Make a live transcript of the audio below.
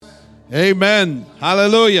Amen.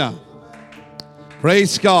 Hallelujah.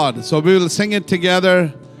 Praise God. So we will sing it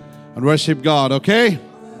together and worship God, okay?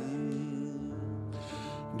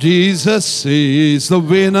 Jesus is the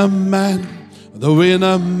winner man, the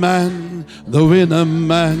winner man, the winner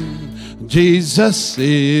man. Jesus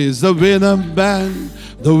is the winner man,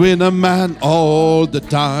 the winner man all the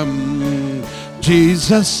time.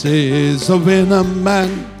 Jesus is the winner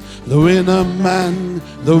man, the winner man,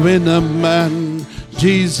 the winner man.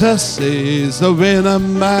 Jesus is the winner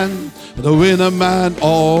man, the winner man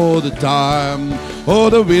all the time. Oh,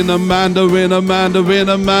 the winner man, the winner man, the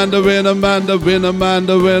winner man, the winner man, the winner man,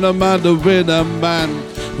 the winner man, the winner man.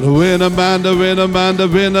 The winner man, the winner man, the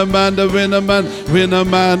winner man, the winner man, winner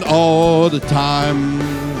man all the time.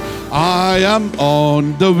 I am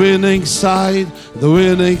on the winning side, the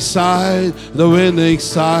winning side, the winning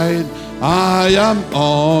side. I am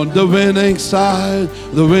on the winning side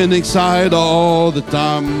all the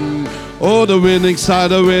time. Oh, the winning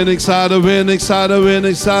side, the winning side, the winning side, the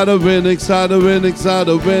winning side, the winning side, the winning side,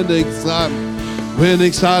 the winning side.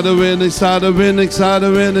 Winning side, the winning side, the winning side,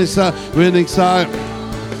 the winning side, winning side.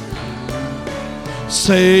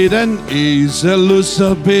 Satan is a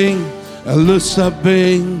loser being, a loser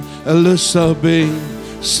being, a loser being.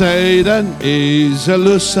 Satan is a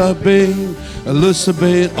loser being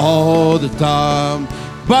all the time.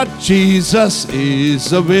 But Jesus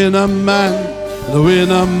is the winner man, the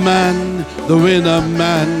winner man, the winner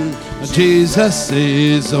man. Jesus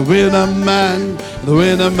is the winner man, the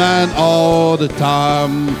winner man all the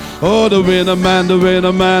time. Oh, the winner man, the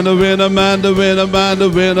winner man, the winner man, the winner man, the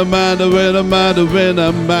winner man, the winner man, the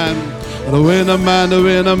winner man. The winner man, the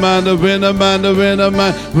winner man, the winner man, the winner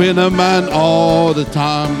man, winner man all the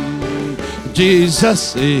time.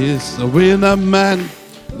 Jesus is the winner man,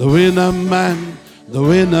 the winner man, the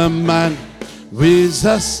winner man.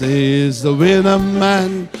 Jesus is the winner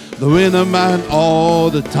man, the winner man all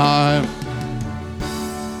the time.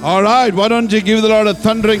 All right, why don't you give the Lord a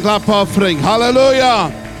thundering clap offering?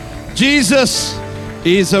 Hallelujah. Jesus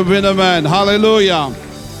is a winner man. Hallelujah.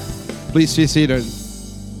 Please be seated.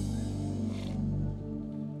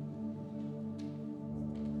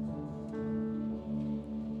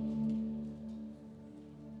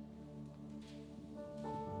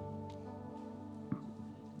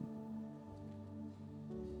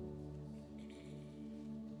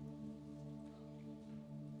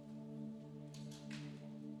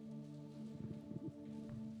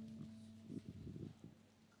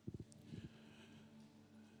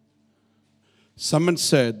 Someone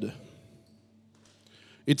said,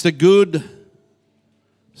 it's a good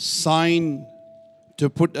sign to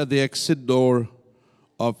put at the exit door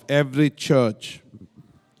of every church.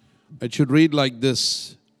 It should read like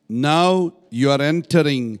this: now you are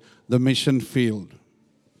entering the mission field.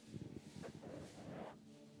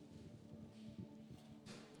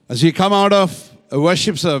 As you come out of a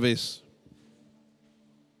worship service,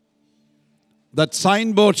 that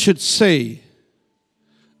signboard should say,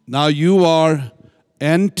 now you are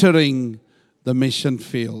entering the mission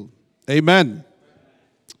field. Amen.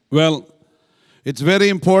 Well, it's very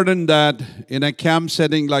important that in a camp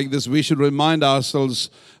setting like this, we should remind ourselves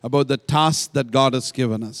about the task that God has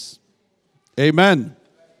given us. Amen.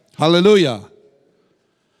 Hallelujah.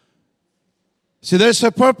 See, there's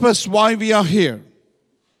a purpose why we are here.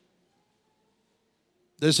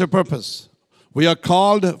 There's a purpose. We are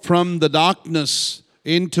called from the darkness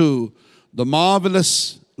into the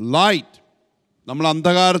marvelous light. നമ്മൾ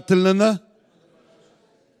അന്ധകാരത്തിൽ നിന്ന്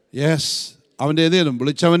അവൻ്റെ ഏതേലും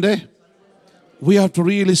വിളിച്ചവൻ്റെ we have to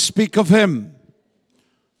really speak of him.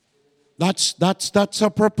 That's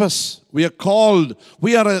our purpose. We are called.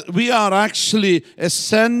 We are actually a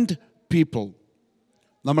sent people.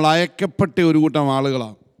 നമ്മൾ അയക്കപ്പെട്ട ഒരു കൂട്ടം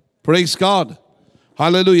ആളുകളാണ്. Praise God.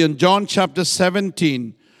 Hallelujah. In John chapter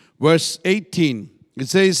 17 verse 18 it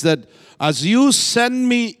says that as you send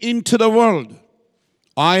me into the world,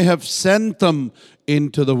 I have sent them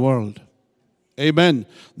into the world. Amen.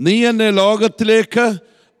 നീ എന്നെ ലോകത്തിലേക്ക്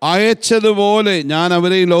അയച്ചതുപോലെ ഞാൻ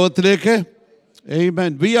അവരെ ലോകത്തിലേക്ക്.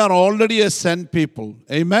 Amen. We are already a sent people.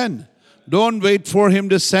 Amen. Don't wait for him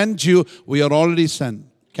to send you. We are already sent.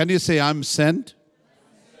 Can you say, I'm sent?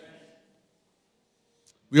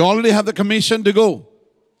 We already have the commission to go.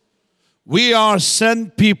 We are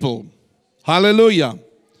sent people. Hallelujah.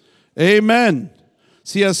 Amen.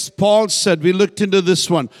 See, as Paul said, we looked into this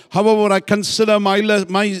one. However, I consider my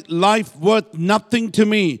life worth nothing to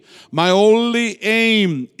me. My only aim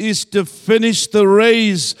is to finish the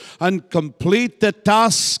race and complete the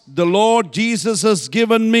task the Lord Jesus has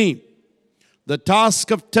given me. The task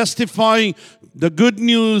of testifying the good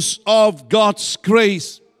news of God's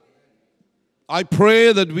grace. I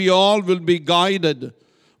pray that we all will be guided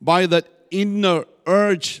by that inner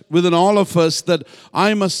urge within all of us that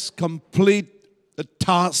I must complete the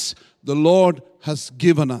task the Lord has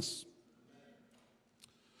given us.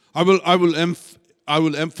 I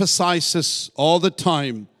will emphasize this all the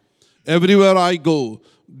time. Everywhere I go,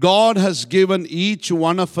 God has given each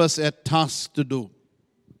one of us a task to do.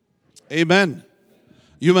 Amen.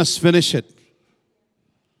 You must finish it.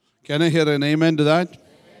 Can I hear an amen to that? Amen.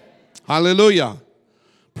 Hallelujah.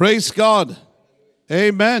 Praise God.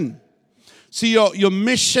 Amen. See, your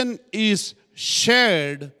mission is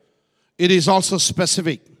shared. It is also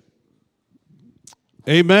specific.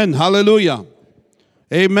 Amen. Hallelujah.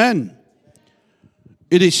 Amen.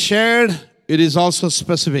 It is shared. It is also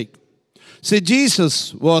specific. See,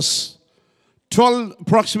 Jesus was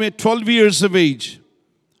approximately 12 years of age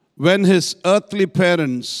when his earthly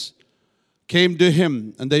parents came to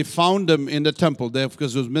him and they found him in the temple. There,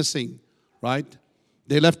 because he was missing, right?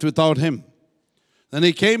 They left without him. Then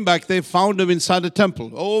he came back, they found him inside the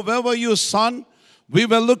temple. Oh, where were you, son? We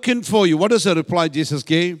were looking for you. What is the reply Jesus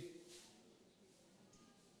gave?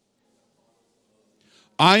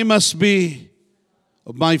 I must be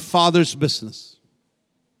my Father's business.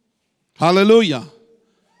 Hallelujah.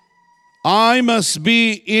 I must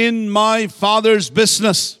be in my Father's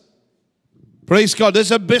business. Praise God.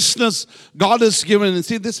 There's a business God has given. And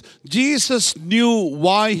see this, Jesus knew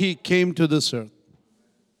why he came to this earth.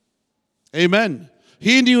 Amen.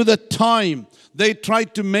 He knew the time. They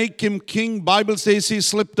tried to make him king. Bible says he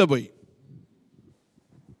slipped away.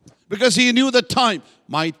 Because he knew the time.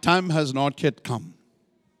 My time has not yet come.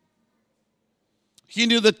 He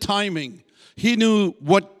knew the timing. He knew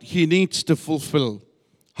what he needs to fulfill.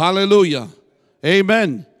 Hallelujah.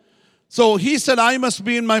 Amen. So he said, I must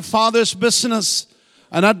be in my Father's business.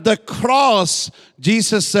 And at the cross,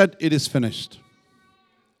 Jesus said, it is finished.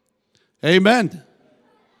 Amen.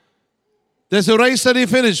 There's a race that he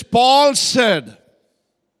finished. Paul said,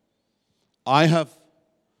 I have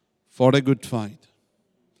fought a good fight.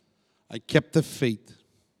 I kept the faith.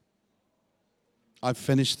 I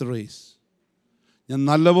finished the race. ഞാൻ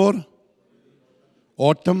നല്ലപോർ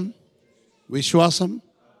ഓട്ടം വിശ്വാസം.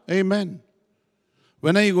 Amen.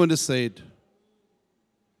 When are you going to say it?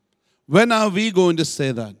 When are we going to say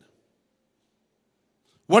that?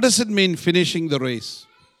 What does it mean finishing the race?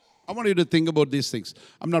 I want you to think about these things.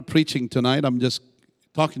 I'm not preaching tonight. I'm just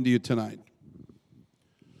talking to you tonight.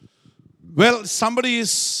 Well, somebody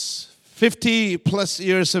is 50 plus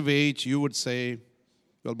years of age, you would say,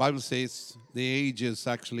 well, Bible says the age is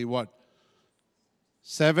actually what?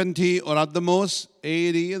 70 or at the most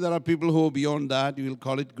 80. There are people who are beyond that. You will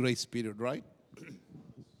call it grace period, right?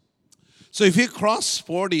 So if you cross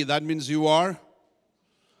 40, that means you are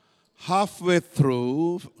halfway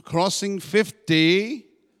through. Crossing 50,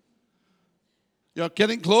 you're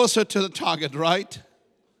getting closer to the target, right?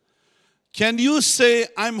 Can you say,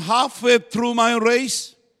 I'm halfway through my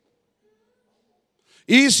race?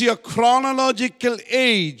 Is your chronological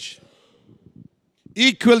age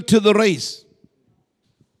equal to the race?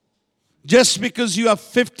 Just because you are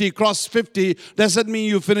 50, cross 50, does that mean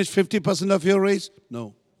you finished 50% of your race?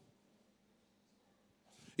 No.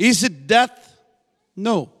 Is it death?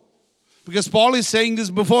 No. Because Paul is saying this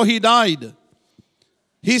before he died.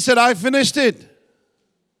 He said, I finished it.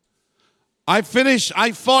 I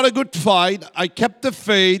fought a good fight. I kept the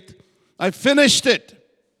faith. I finished it.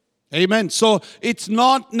 Amen. So it's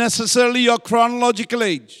not necessarily your chronological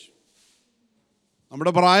age.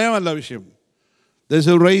 നമ്മുടെ പ്രായമല്ല വിഷയം. There's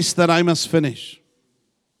a race that I must finish.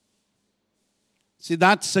 See,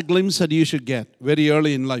 that's a glimpse that you should get very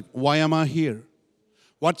early in life. Why am I here?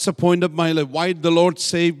 What's the point of my life? Why did the Lord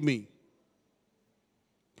save me?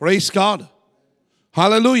 Praise God.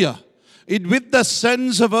 Hallelujah. With the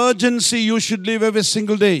sense of urgency, you should live every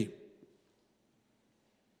single day.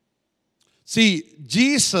 See,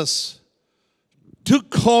 Jesus took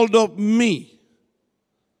hold of me.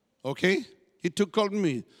 Okay? He took hold of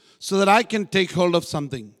me so that I can take hold of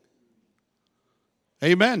something.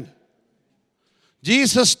 Amen.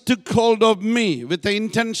 Jesus took hold of me with the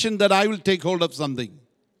intention that I will take hold of something.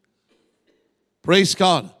 Praise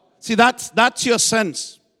God. See, that's your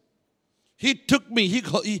sense. He took me,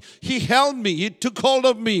 he held me, he took hold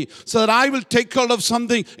of me so that I will take hold of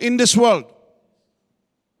something in this world.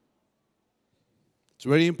 It's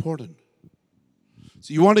very important.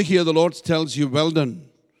 So you want to hear the Lord tells you, well done,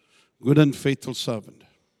 good and faithful servant.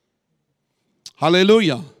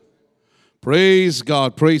 Hallelujah. Praise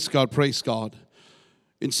God, praise God, praise God.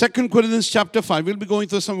 In 2 Corinthians chapter 5, we'll be going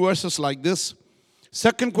through some verses like this.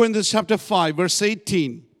 2 Corinthians chapter 5, verse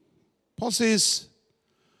 18. Paul says,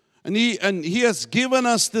 And he has given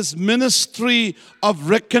us this ministry of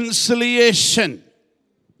reconciliation.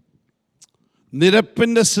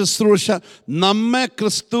 നിരപ്പിന്റെ ശുശ്രൂഷ നമ്മെ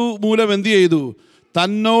ക്രിസ്തു മൂലം എന്ത് ചെയ്തു?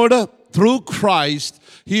 തന്നോട് through Christ,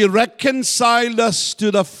 He reconciled us to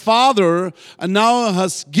the Father and now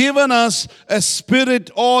has given us a spirit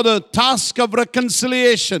or the task of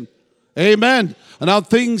reconciliation. Amen. And now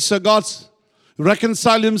things are God's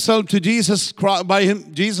reconciled himself to Jesus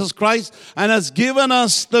Christ and has given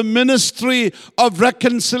us the ministry of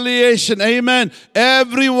reconciliation. Amen.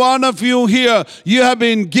 Every one of you here, you have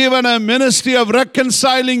been given a ministry of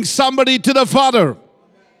reconciling somebody to the Father.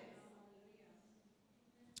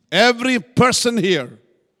 Every person here,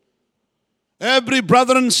 every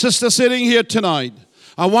brother and sister sitting here tonight,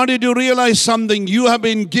 I want you to realize something. You have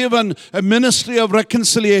been given a ministry of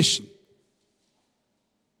reconciliation.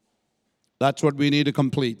 That's what we need to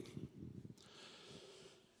complete.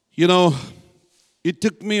 You know, it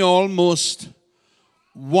took me almost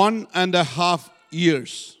 1.5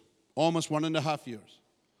 years, almost 1.5 years,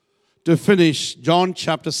 to finish John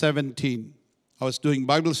chapter 17. I was doing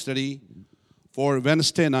Bible study for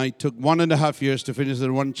Wednesday night. Took 1.5 years to finish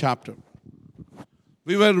the one chapter.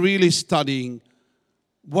 We were really studying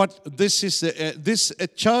what this is, a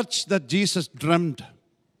church that Jesus dreamed.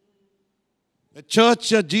 A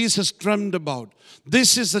church that Jesus dreamed about.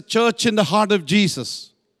 This is a church in the heart of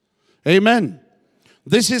Jesus. Amen.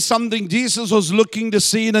 This is something Jesus was looking to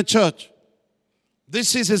see in a church.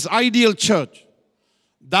 This is his ideal church.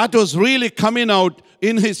 That was really coming out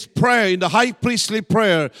in his prayer, in the high priestly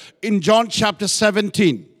prayer in John chapter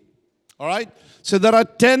 17. All right? So there are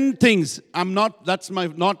 10 things. That's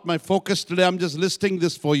not my focus today. I'm just listing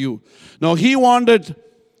this for you. Now he wanted,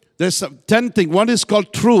 there's 10 things. One is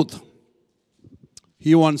called truth.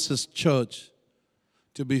 He wants his church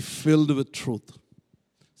to be filled with truth.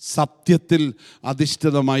 Satyathil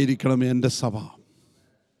adhishthamayirikkanam ende sabha.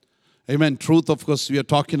 Amen. Truth, of course, we are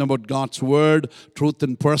talking about God's word, truth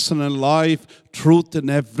in personal life, truth in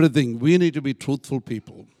everything. We need to be truthful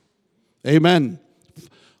people. Amen.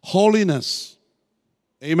 Holiness.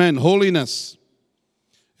 Amen. Holiness.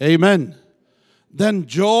 Amen. Then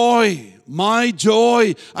joy. My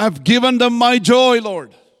joy. I've given them my joy,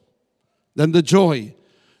 Lord. Then the joy.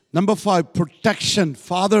 Number 5, protection.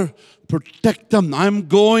 Father, protect them. I'm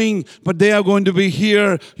going, but they are going to be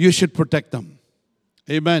here. You should protect them.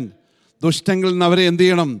 Amen. ദുഷ്ടങ്ങളിൽ നിന്ന് അവരെ എന്ത്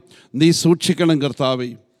ചെയ്യണം? നീ സൂക്ഷിക്കണം കർത്താവേ.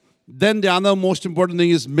 Then the other most important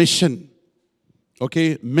thing is mission. Okay,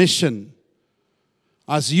 mission.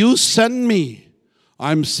 As you send me,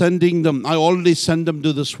 I'm sending them. I already sent them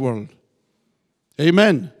to this world.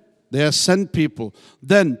 Amen. They are sent people.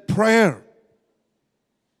 Then prayer.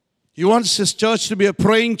 He wants his church to be a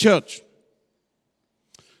praying church.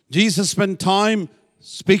 Jesus spent time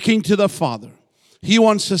speaking to the Father. He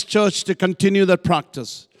wants his church to continue that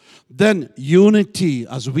practice. Then unity.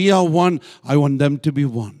 As we are one, I want them to be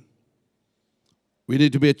one. We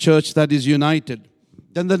need to be a church that is united.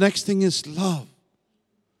 Then the next thing is love.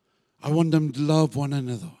 I want them to love one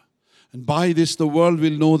another. And by this, the world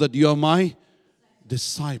will know that you are my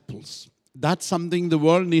disciples. That's something the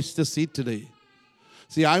world needs to see today.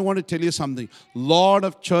 See, I want to tell you something. Lot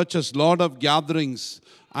of churches, lot of gatherings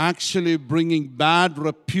actually bringing bad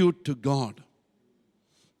repute to God.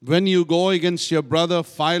 When you go against your brother,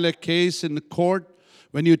 file a case in the court,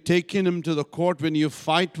 when you take him to the court, when you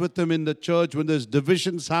fight with him in the church, when there's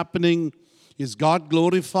divisions happening, is God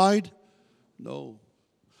glorified? No.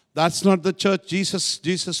 That's not the church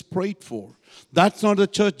Jesus prayed for. That's not the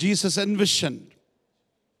church Jesus envisioned.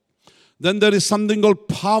 Then there is something called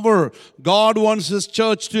power. God wants his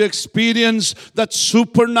church to experience that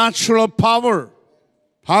supernatural power.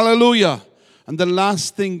 Hallelujah. And the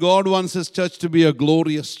last thing, God wants his church to be a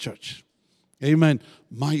glorious church. Amen.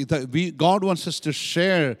 God wants us to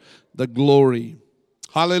share the glory.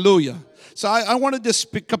 Hallelujah. So I want to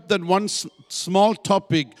just pick up that one small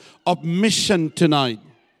topic of mission tonight.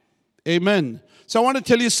 Amen. So I want to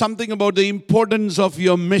tell you something about the importance of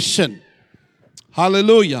your mission.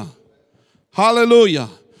 Hallelujah. Hallelujah.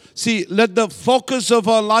 See, let the focus of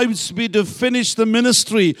our lives be to finish the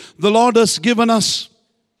ministry the Lord has given us.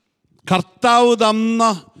 കർത്താവ് തന്ന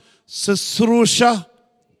ശുശ്രൂഷ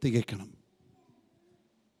തികയ്ക്കണം.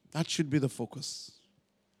 That should be the focus.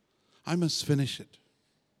 I must finish it.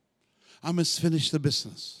 I must finish the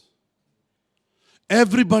business.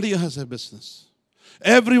 Everybody has a business.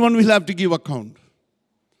 Everyone will have to give account.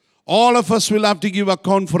 All of us will have to give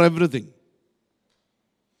account for everything.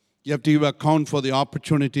 You have to give account for the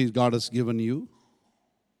opportunities God has given you.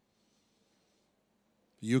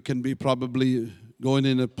 You can be probably going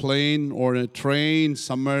in a plane or a train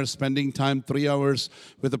somewhere, spending time 3 hours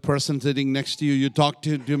with the person sitting next to you. You talk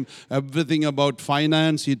to him everything about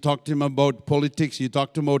finance. You talk to him about politics. You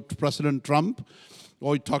talk to him about President Trump.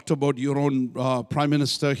 Or you talked about your own prime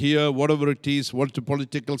minister here, whatever it is, what's the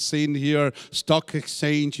political scene here, stock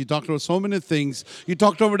exchange. You talked about so many things. You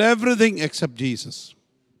talked about everything except Jesus.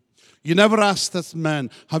 You never asked this man,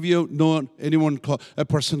 have you known a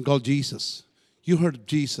person called Jesus? You heard of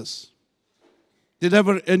Jesus. Did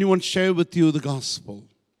ever anyone share with you the gospel?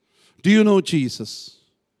 Do you know Jesus?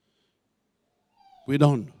 We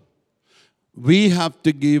don't. We have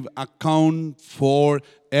to give account for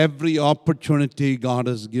every opportunity God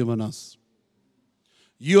has given us.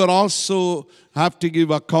 You also have to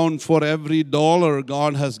give account for every dollar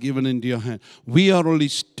God has given into your hand. We are only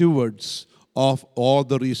stewards of all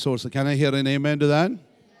the resources. Can I hear an amen to that?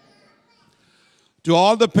 To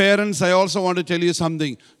all the parents, I also want to tell you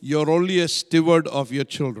something. You're only a steward of your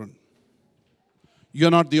children.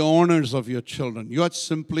 You're not the owners of your children. You are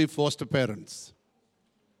simply foster parents.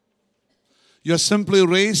 You're simply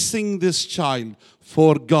raising this child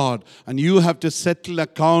for God. And you have to settle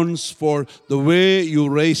accounts for the way you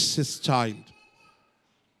raise this child.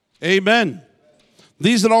 Amen.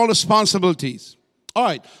 These are all responsibilities. All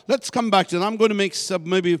right, let's come back to it. I'm going to make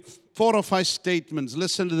maybe 4 or 5 statements.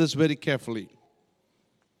 Listen to this very carefully.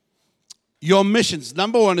 Your missions.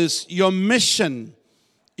 Number 1 is your mission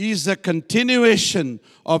is a continuation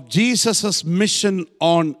of Jesus' mission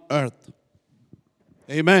on earth.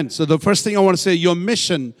 Amen. So the first thing I want to say, your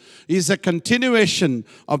mission is a continuation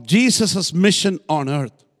of Jesus' mission on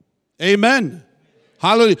earth. Amen.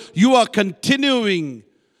 Hallelujah. You are continuing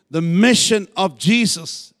the mission of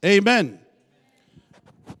Jesus. Amen.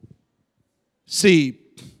 See,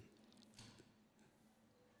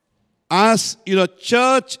 as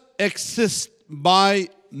church exists by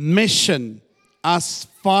mission, as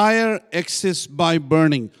fire exists by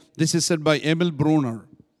burning. This is said by Emil Brunner.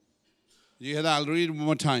 You hear that? I'll read it one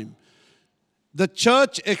more time. The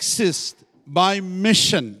church exists by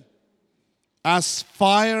mission, as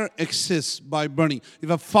fire exists by burning. If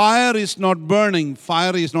a fire is not burning,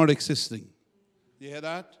 fire is not existing. You hear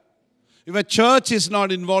that? If a church is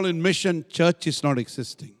not involved in mission, church is not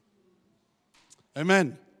existing.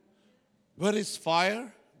 Amen. Where is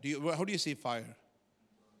fire? How do you see fire?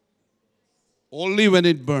 Only when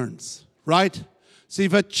it burns, right? See,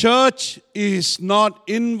 if a church is not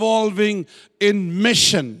involving in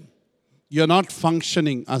mission, you're not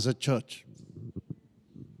functioning as a church.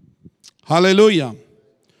 Hallelujah.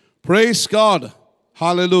 Praise God.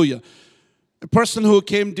 Hallelujah. A person who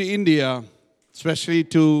came to India, especially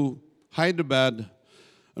to Hyderabad,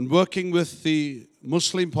 and working with the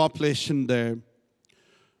Muslim population there,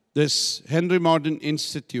 this Henry Martin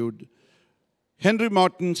Institute, Henry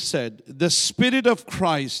Martin said, the Spirit of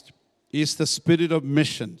Christ is the spirit of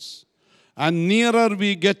missions. And nearer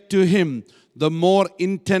we get to Him, the more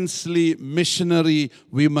intensely missionary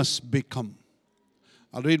we must become.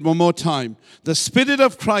 I'll read one more time. The Spirit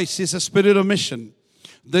of Christ is a spirit of mission.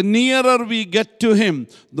 The nearer we get to Him,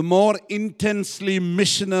 the more intensely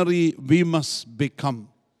missionary we must become.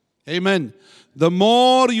 Amen. The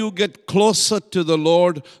more you get closer to the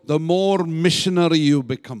Lord, the more missionary you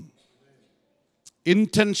become.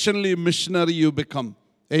 Intentionally missionary you become.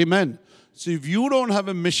 Amen. So if you don't have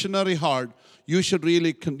a missionary heart, you should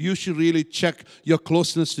really check your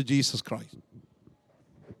closeness to Jesus Christ.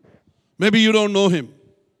 Maybe you don't know Him.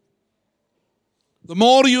 The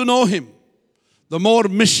more you know Him, the more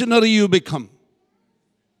missionary you become.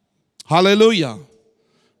 Hallelujah.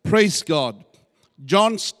 Praise God.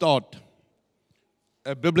 John Stott,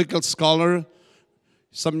 a biblical scholar,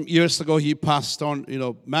 some years ago he passed on,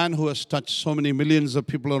 man who has touched so many millions of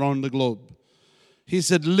people around the globe. He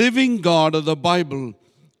said, living God of the Bible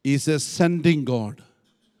is a sending God.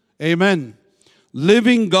 Amen.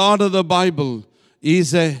 Living God of the Bible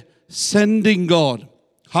is a sending God.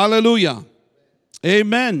 Hallelujah.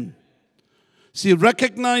 Amen. See,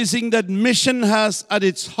 recognizing that mission has at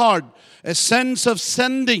its heart a sense of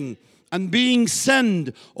sending and being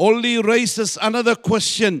sent only raises another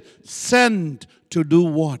question. Sent to do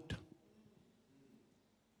what?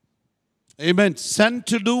 Amen. Sent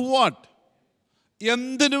to do what?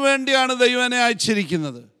 എന്തിനു വേണ്ടിയാണ് ദൈവം എന്നെ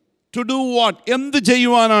അയച്ചിരിക്കുന്നത്? To do what? എന്ത്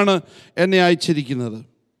ചെയ്യുവാനാണ് എന്നെ അയച്ചിരിക്കുന്നത്?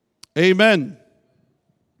 Amen.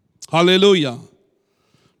 Hallelujah.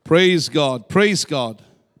 Praise God. Praise God.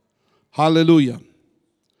 Hallelujah.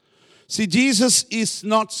 See, Jesus is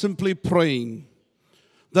not simply praying.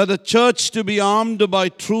 that the church to be armed by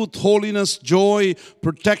truth, holiness, joy,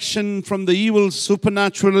 protection from the evil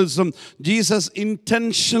supernaturalism. Jesus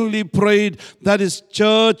intentionally prayed that his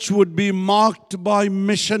church would be marked by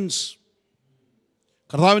missions.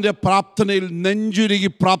 കർത്താവിൻ്റെ പ്രാർത്ഥനയിൽ നെഞ്ചുരുകി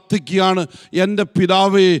പ്രാർത്ഥിക്കുകയാണ്, എൻ്റെ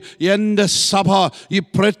പിതാവേ, എൻ്റെ സഭ ഈ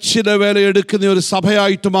പ്രേക്ഷിത വേല എടുക്കുന്ന ഒരു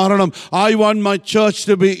സഭയായിട്ട് മാറണം. I want my church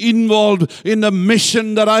to be involved in the mission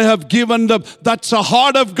that I have given them. That's the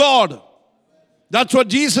heart of God. That's what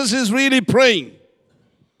Jesus is really praying.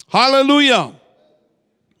 Hallelujah.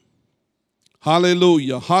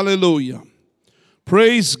 Hallelujah. Hallelujah.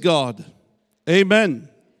 Praise God. Amen.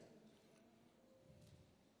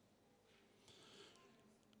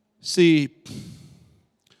 See,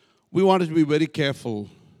 we wanted to be very careful.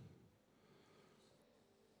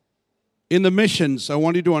 In the missions, I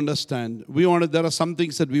want you to understand, there are some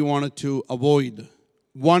things that we wanted to avoid.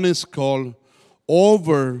 One is called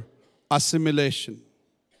over-assimilation.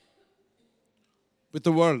 With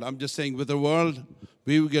the world, I'm just saying, with the world,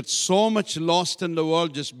 we will get so much lost in the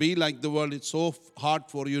world, just be like the world. It's so hard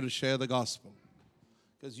for you to share the gospel.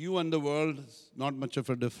 Because you and the world is not much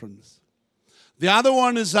of a difference. The other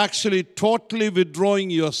one is actually totally withdrawing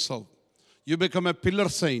yourself. You become a pillar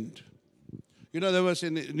saint. You know,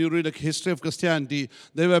 when you read the history of Christianity,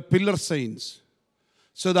 there were pillar saints.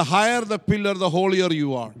 So the higher the pillar, the holier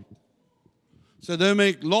you are. So they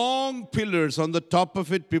make long pillars. On the top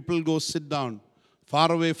of it, people go sit down,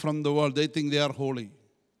 far away from the world. They think they are holy.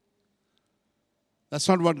 That's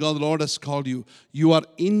not what God the Lord has called you. You are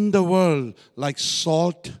in the world like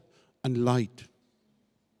salt and light.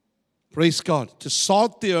 Praise God. To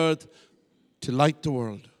salt the earth, to light the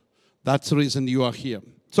world. That's the reason you are here.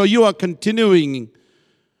 So you are continuing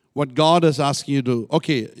what God is asking you to do.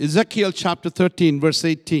 Okay, Ezekiel chapter 13, verse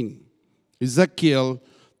 18. Ezekiel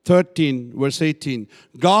 13, verse 18.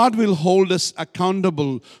 God will hold us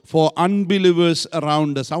accountable for unbelievers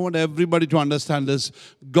around us. I want everybody to understand this.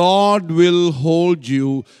 God will hold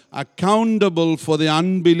you accountable for the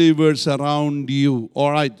unbelievers around you.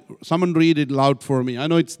 All right, someone read it loud for me. I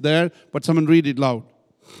know it's there, but someone read it loud.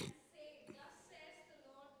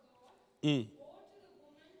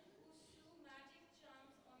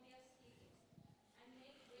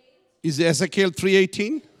 Is Ezekiel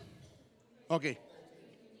 3:18? Okay.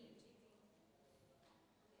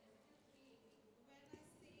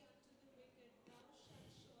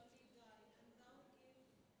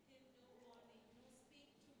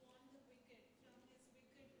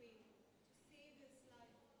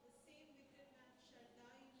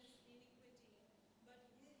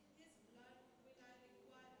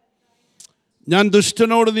 ഞാൻ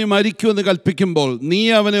ദുഷ്ടനോട് നീ മരിക്കുമെന്ന് കൽപ്പിക്കുമ്പോൾ നീ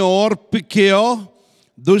അവനെ ഓർപ്പിക്കുകയോ,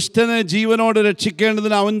 ദുഷ്ടനെ ജീവനോട്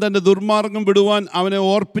രക്ഷിക്കേണ്ടതിന് അവൻ തൻ്റെ ദുർമാർഗം വിടുവാൻ അവനെ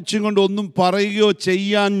ഓർപ്പിച്ചും കൊണ്ട് ഒന്നും പറയുകയോ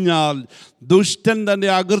ചെയ്യാഞ്ഞാൽ ദുഷ്ടൻ തൻ്റെ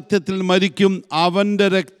അകൃത്യത്തിൽ മരിക്കും, അവൻ്റെ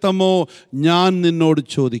രക്തമോ ഞാൻ നിന്നോട്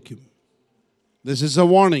ചോദിക്കും. This is a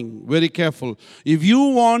warning. Very careful.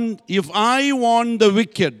 If I want the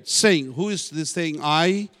wicked, saying, who is this saying?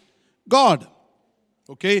 I? God.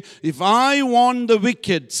 Okay? If I want the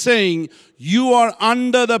wicked, saying, you are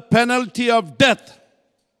under the penalty of death,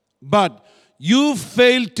 but you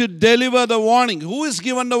fail to deliver the warning. Who is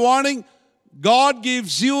given the warning? God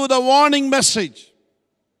gives you the warning message.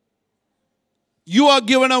 You are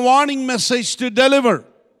given a warning message to deliver.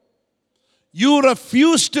 You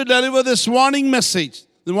refuse to deliver this warning message.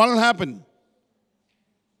 Then what will happen?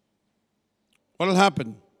 What will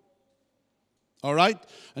happen? All right?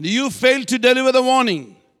 And you fail to deliver the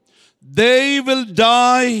warning. They will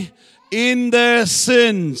die in their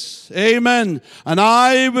sins. Amen. And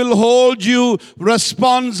I will hold you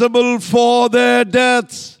responsible for their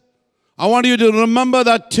deaths. I want you to remember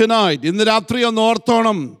that tonight. In the Ratri on the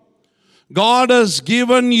Orthonam, God has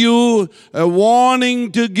given you a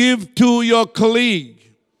warning to give to your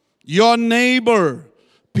colleague, your neighbor,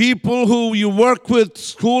 people who you work with,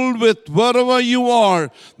 school with, wherever you are.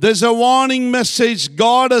 There's a warning message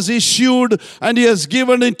God has issued and He has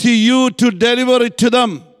given it to you to deliver it to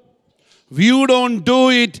them. If you don't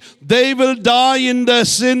do it, they will die in their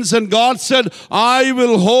sins. And God said, I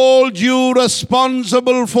will hold you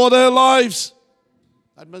responsible for their lives.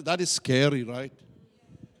 That is scary, right?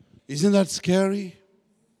 Isn't that scary?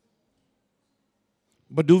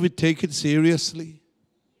 But do we take it seriously?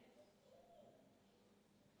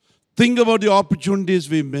 Think about the opportunities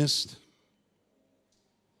we missed.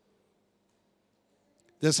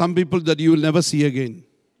 There are some people that you will never see again.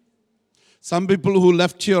 Some people who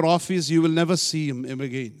left your office, you will never see him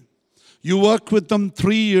again. You worked with them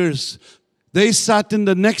 3 years. They sat in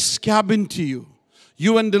the next cabin to you.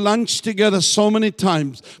 You went to lunch together so many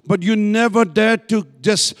times, but you never dared to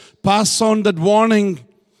just pass on that warning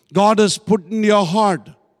God has put in your heart.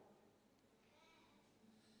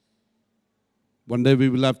 One day we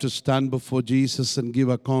will have to stand before Jesus and give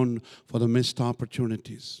account for the missed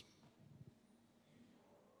opportunities.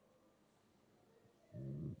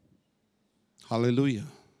 Hallelujah.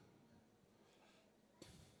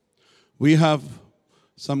 We have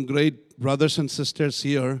some great brothers and sisters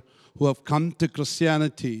here who have come to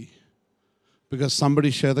Christianity because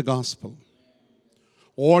somebody shared the gospel.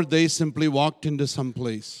 Or they simply walked into some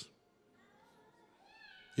place.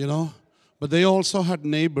 But they also had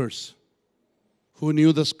neighbors who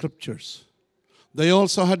knew the scriptures. They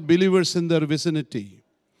also had believers in their vicinity.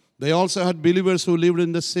 They also had believers who lived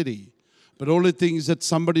in the city. But only thing is that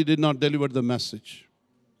somebody did not deliver the message.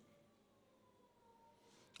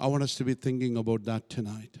 I want us to be thinking about that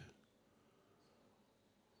tonight.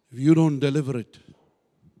 If you don't deliver it,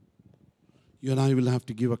 you and I will have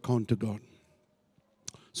to give account to God.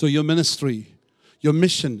 So your ministry, your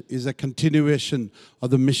mission is a continuation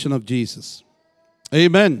of the mission of Jesus.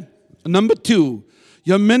 Amen. Number 2,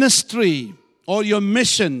 your ministry or your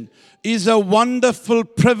mission is a wonderful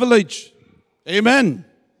privilege. Amen.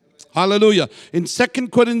 Hallelujah. In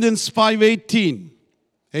 2 Corinthians 5:18.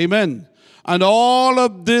 Amen. And all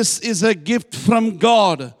of this is a gift from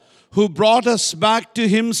God, who brought us back to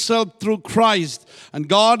himself through Christ. And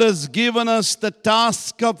God has given us the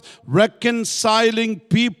task of reconciling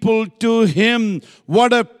people to him.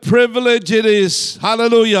 What a privilege it is.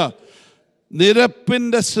 Hallelujah.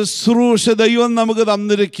 നിരപ്പിന്റെ ശുശ്രൂഷ ദൈവം നമുക്ക്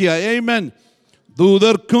തന്നിരിക്കുക. Amen.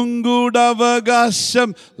 ദൂതർക്കും കൂടെ അവകാശം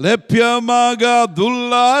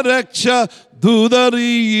ലഭ്യമാകാതുള്ള രക്ഷ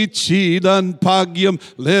ദൂതറിയിച്ചിടാൻ ഭാഗ്യം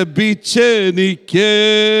ലഭിച്ചെനിക്ക്.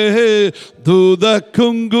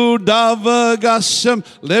 ദൂതർക്കും കൂടെ അവകാശം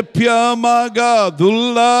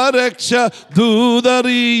ലഭ്യമാകാതുള്ള രക്ഷ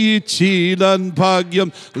ദൂതറിയിച്ചിടാൻ ഭാഗ്യം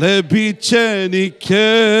ലഭിച്ചെനിക്ക്.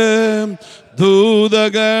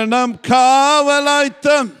 ദൂതഗണം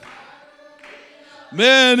കാവലായിത്തം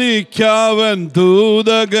എനിക്കവൻ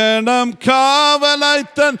ദൂതഗണം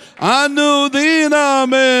കാവലായിത്തൻ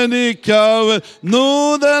അനുദിനം എനിക്കവൻ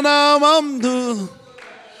നൂതനാമം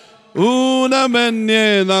ഊനമെന്നെ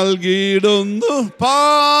നൽകിയിടുന്നു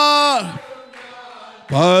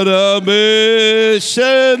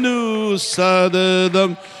പരമേശനു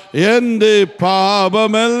സതതം എൻ്റെ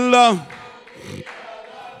പാപമെല്ലാം.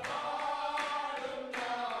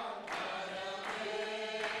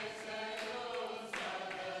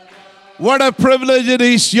 What a privilege it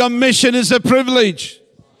is. Your mission is a privilege.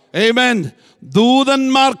 Amen.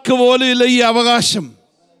 ദൂതന്മാർക്ക് പോലും ഇല്ല ഈ അവകാശം.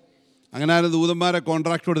 അങ്ങനെ ആരും ദൂതന്മാരെ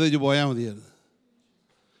കോൺട്രാക്ട് കൊടുത്തേച്ച് പോയാൽ മതിയത്.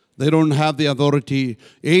 They don't have the authority.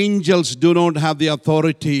 Angels do not have the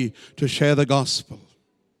authority to share the gospel.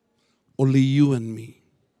 Only you and me.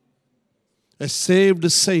 A saved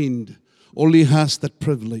saint only has that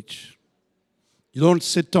privilege. You don't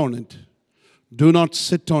sit on it. Do not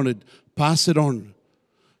sit on it. Pass it on.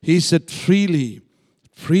 He said, freely,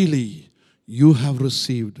 freely you have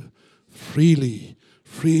received. Freely,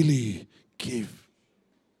 freely give.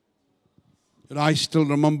 And I still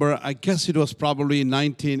remember, I guess it was probably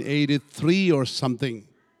 1983 or something.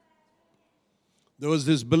 There was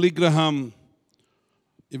this Billy Graham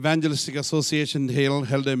Evangelistic Association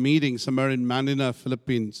held a meeting somewhere in Manila,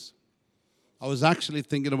 Philippines. I was actually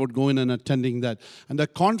thinking about going and attending that. And the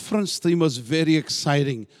conference theme was very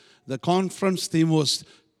exciting. The conference theme was,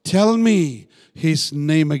 tell me his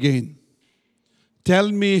name again. Tell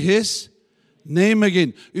me his name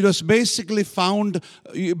again. It was basically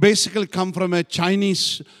come from a Chinese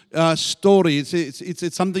story.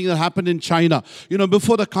 It's something that happened in China.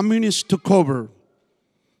 Before the communists took over,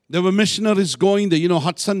 there were missionaries going there.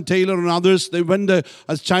 Hudson Taylor and others, they went there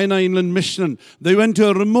as China Inland Mission. They went to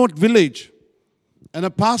a remote village. And a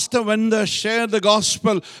pastor went there, shared the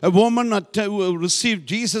gospel. A woman received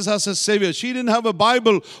Jesus as a savior. She didn't have a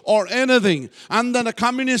Bible or anything. And then the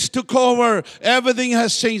communists took over. Everything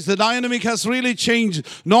has changed. The dynamic has really changed.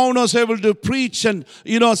 No one was able to preach. And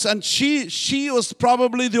she was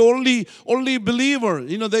probably the only believer.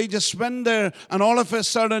 They just went there, and all of a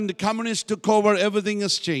sudden the communists took over. Everything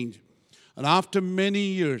has changed. And after many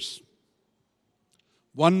years,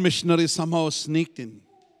 one missionary somehow sneaked in.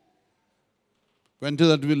 Went to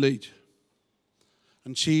that village.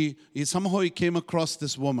 And he came across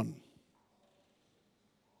this woman.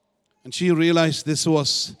 And she realized this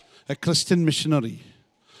was a Christian missionary.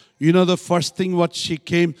 The first thing what she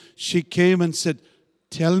came and said,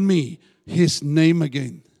 tell me his name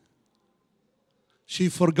again. She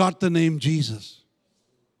forgot the name Jesus.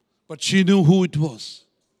 But she knew who it was.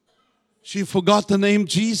 She forgot the name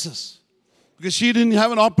Jesus. Because she didn't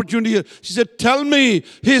have an opportunity. She said, tell me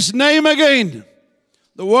his name again.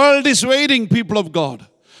 The world is waiting, people of God.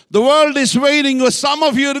 The world is waiting for some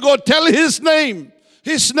of you to go tell His name.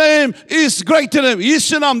 His name is greater name.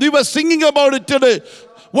 Ishanam, we were singing about it today.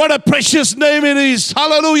 What a precious name it is.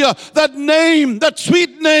 Hallelujah. That name, that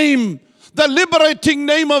sweet name, the liberating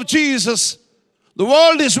name of Jesus. The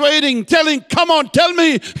world is waiting, telling, come on, tell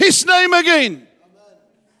me His name again. Amen.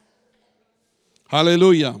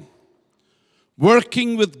 Hallelujah.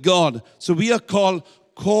 Working with God. So we are called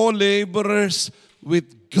co-laborers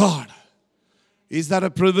with God. Is that a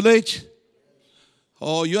privilege?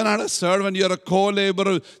 Oh, you're not a servant, you're a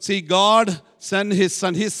co-laborer. See, God sent His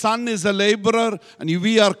Son. His Son is a laborer and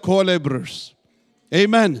we are co-laborers.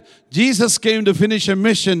 Amen. Jesus came to finish a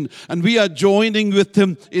mission and we are joining with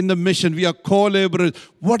Him in the mission. We are co-laborers.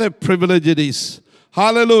 What a privilege it is.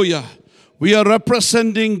 Hallelujah. We are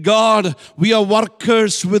representing God. We are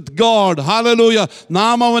workers with God. Hallelujah.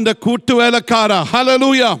 Namavante kootuvelakara.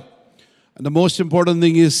 Hallelujah. And the most important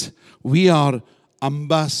thing is we are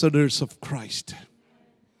ambassadors of Christ.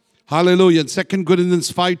 Hallelujah. In 2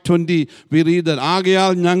 Corinthians 5:20, we read that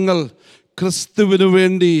ആകയാൽ ഞങ്ങൾ ക്രിസ്തുവിനു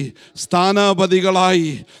വേണ്ടി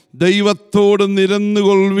സ്ഥാനാപതികളായി ദൈവത്തോട്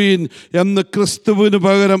നിരന്നുകൊള്ളുവീൻ എന്ന് ക്രിസ്തുവിനു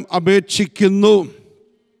പകരം അപേക്ഷിക്കുന്നു.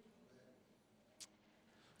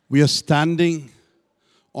 We are standing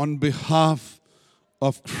on behalf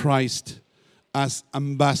of Christ as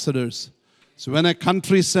ambassadors. So when a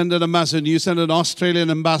country sends an ambassador, you send an Australian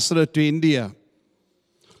ambassador to India,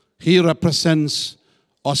 he represents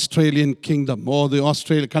Australian kingdom or the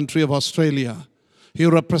Australian country of Australia. He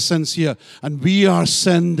represents here. And we are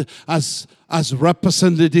sent as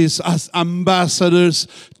representatives, as ambassadors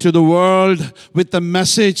to the world with the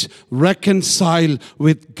message, reconcile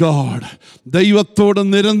with God. ദൈവത്തോട്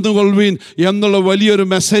നിരന്നുകൊള്ളുവീൻ എന്നുള്ള വലിയൊരു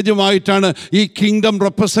മെസ്സേജുമായിട്ടാണ് ഈ kingdom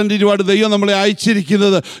റെപ്രസെൻറ്റേറ്റീവായിട്ട് ദൈവം നമ്മളെ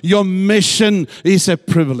അയച്ചിരിക്കുന്നത്. Your mission is a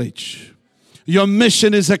privilege. Your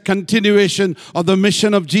mission is a continuation of the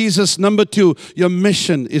mission of Jesus. Number 2, your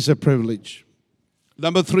mission is a privilege.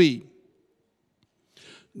 Number 3,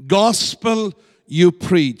 gospel you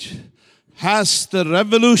preach has the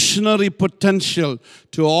revolutionary potential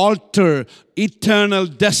to alter eternal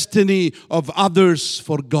destiny of others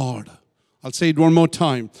for God. I'll say it one more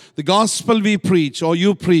time. The gospel we preach or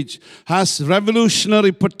you preach has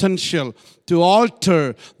revolutionary potential to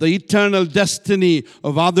alter the eternal destiny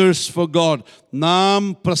of others for God. നാം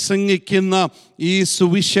പ്രസംഗിക്കുന്ന ഈ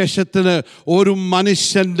സുവിശേഷത്തിന് ഒരു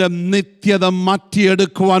മനുഷ്യൻ്റെ നിത്യത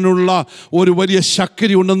മാറ്റിയെടുക്കുവാനുള്ള ഒരു വലിയ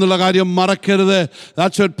ശക്തി ഉണ്ടെന്നുള്ള കാര്യം മറക്കരുത്.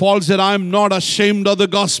 That's what Paul said, I am not ashamed of the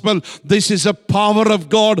gospel. This is a power of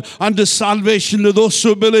God unto salvation to those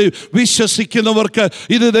who believe. വിശ്വസിക്കുന്നവർക്ക്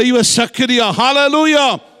ഇത് ദൈവശക്തിയാ.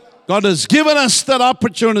 Hallelujah. God has given us that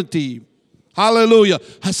opportunity. Hallelujah.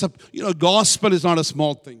 Gospel is not a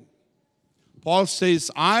small thing. Paul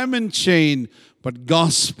says, I am in chain, but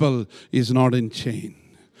gospel is not in chain.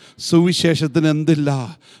 സുവിശേഷത്തിന് എന്തില്ല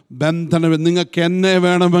ബന്ധനം. നിങ്ങൾക്ക് എന്നെ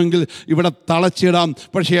വേണമെങ്കിൽ ഇവിടെ തളച്ചിടാം,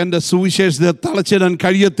 പക്ഷേ എൻ്റെ സുവിശേഷത്തെ തളച്ചിടാൻ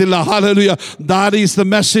കഴിയത്തില്ല. Hallelujah. That is the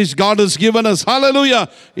message God has given us. Hallelujah.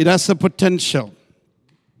 It has the potential.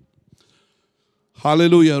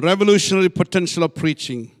 Hallelujah. Revolutionary potential of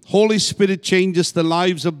preaching. Holy Spirit changes the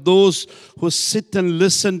lives of those who sit and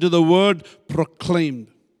listen to the word proclaimed.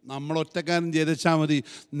 നമ്മൾ ഒറ്റക്കാരൻ ജനിച്ചാൽ മതി,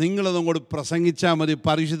 നിങ്ങളതും കൂടി പ്രസംഗിച്ചാൽ മതി,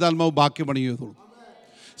 പരിശുദ്ധാത്മാവ് ബാക്കി പണി ചെയ്തോളൂ.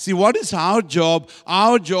 See, what is our job?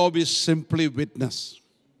 Our job is simply witness.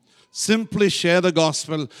 Simply share the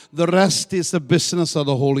gospel. The rest is the business of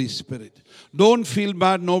the Holy Spirit. Don't feel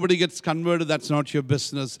bad. Nobody gets converted. That's not your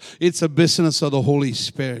business. It's a business of the Holy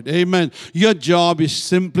Spirit. Amen. Your job is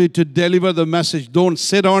simply to deliver the message. Don't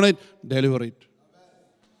sit on it. Deliver it.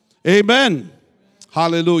 Amen.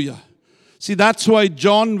 Hallelujah. See, that's why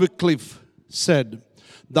John Wycliffe said,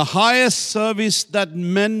 the highest service that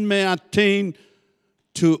men may attain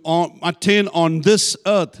on this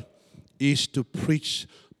earth is to preach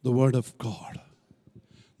the word of God.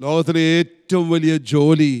 ലോകത്തിലെ ഏറ്റവും വലിയ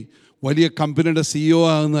ജോലി വലിയ കമ്പനിയുടെ CEO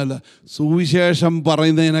ആകുന്നതല്ല, സുവിശേഷം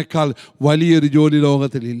പറയുന്നതിനേക്കാൾ വലിയൊരു ജോലി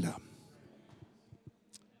ലോകത്തിലില്ല.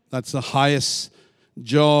 That's the highest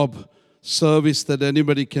job, service that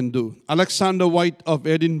anybody can do. Alexander White of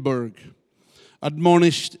Edinburgh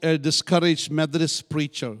admonished a discouraged Methodist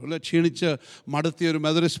preacher. ക്ഷീണിച്ച് മടുത്തിയ ഒരു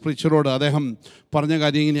Methodist preacherോട് അദ്ദേഹം പറഞ്ഞ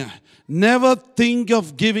കാര്യം ഇങ്ങനെയാണ്. Never think of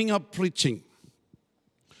giving up preaching.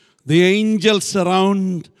 The angels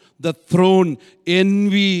around the throne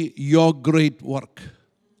envy your great work.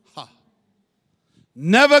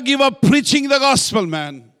 Never give up preaching the gospel,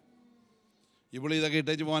 man. ഇവിടെ ഇതൊക്കെ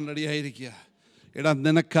ഇട്ടേച്ച് പോകാൻ റെഡിയായിരിക്കുക. എടാ,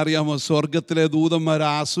 നിനക്കറിയാമോ, സ്വർഗത്തിലെ ദൂതന്മാർ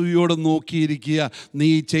അസൂയോടെ നോക്കിയിരിക്കുക നീ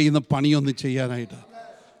ചെയ്യുന്ന പണിയൊന്നും ചെയ്യാനായിട്ട്.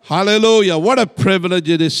 Hallelujah. What a privilege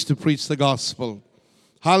it is to preach the gospel.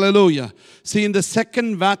 Hallelujah. See, in the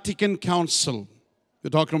Second Vatican Council,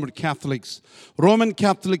 we're talking about Catholics, Roman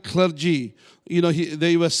Catholic clergy,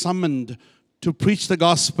 they were summoned to preach the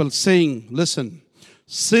gospel, saying, listen,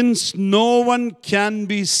 since no one can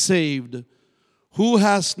be saved who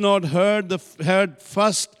has not heard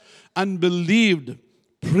first and believed,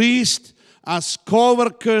 priests as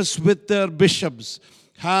co-workers with their bishops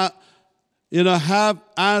have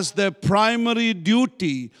as their primary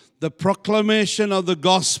duty the proclamation of the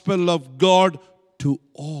gospel of God to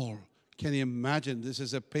all. Can you imagine? This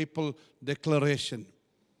is a papal declaration.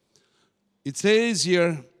 It says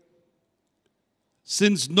here,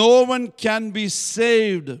 since no one can be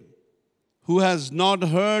saved who has not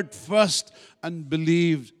heard first and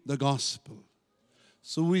believed the gospel.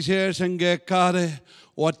 സുവിശേഷം കേൾക്കാതെ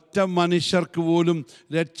ഒറ്റ മനുഷ്യർക്ക് പോലും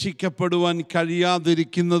രക്ഷിക്കപ്പെടുവാൻ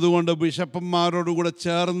കഴിയാതിരിക്കുന്നത് കൊണ്ട് ബിഷപ്പന്മാരോടുകൂടെ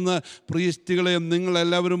ചേർന്ന് പ്രീസ്റ്റുകളെയും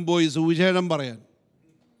നിങ്ങളെല്ലാവരും പോയി സുവിശേഷം പറയാൻ.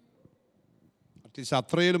 അറ്റ്ലീസ്റ്റ്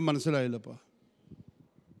അത്രയും മനസ്സിലായില്ലപ്പാ.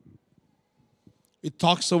 It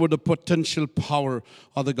talks about the potential power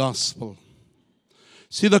of the gospel.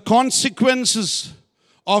 See, the consequences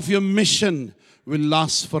of your mission will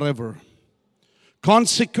last forever.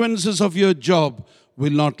 Consequences of your job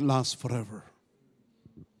will not last forever.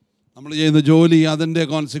 നമ്മൾ ചെയ്യുന്ന ജോലി അതിൻ്റെ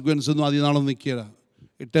കോൺസിക്വൻസ് ഒന്നും അതിനാളും നിൽക്കില്ല.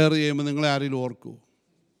 റിട്ടയർ ചെയ്യുമ്പോൾ നിങ്ങളെ ആരെങ്കിലും ഓർക്കൂ.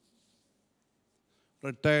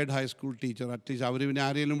 റിട്ടയർഡ് ഹൈസ്കൂൾ ടീച്ചർ, അറ്റ്ലീസ്റ്റ് അവർ പിന്നെ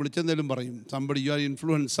ആരെങ്കിലും വിളിച്ചെന്തെങ്കിലും പറയും. Somebody, you are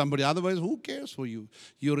influenced somebody. Otherwise, who cares for you?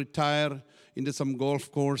 You retire into some golf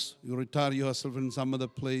course. You retire yourself in some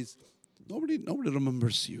other place. Nobody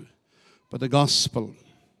remembers you. But the gospel.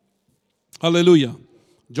 Hallelujah.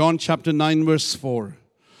 John chapter 9 verse 4.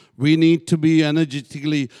 We need to be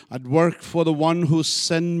energetically at work for the one who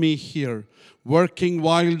sent me here. Working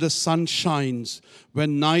while the sun shines.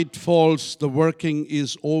 When night falls, the working is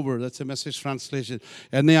over. That's a Message translation.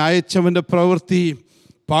 എന്നെ അയച്ചവൻ്റെ പ്രവൃത്തി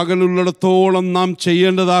പകലുള്ളിടത്തോളം നാം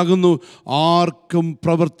ചെയ്യേണ്ടതാകുന്നു. ആർക്കും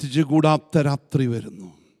പ്രവർത്തിച്ചു കൂടാത്ത രാത്രി വരുന്നു.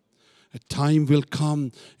 A time will come,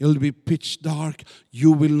 it will be pitch dark. You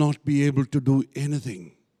will not be able to do anything.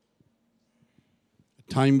 A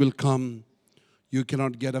time will come, you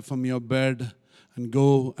cannot get up from your bed and go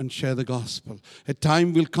and share the gospel. A time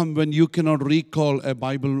will come when you cannot recall a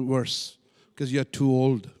Bible verse because you are too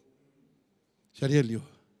old. ശരിയല്ലയോ?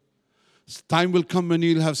 Time will come when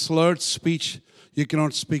you'll have slurred speech. You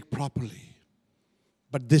cannot speak properly.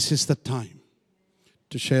 But this is the time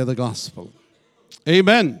to share the gospel.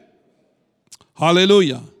 Amen.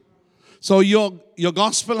 Hallelujah. So your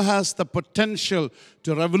gospel has the potential, to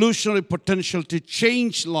revolutionary potential to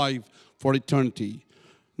change life for eternity.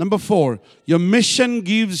 Number 4, your mission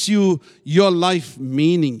gives you your life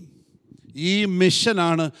meaning. ഈ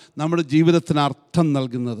മിഷനാണ് നമ്മുടെ ജീവിതത്തിന് അർത്ഥം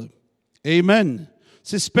നൽകുന്നത്. Amen.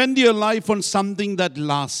 So spend your life on something that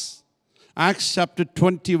lasts. Acts chapter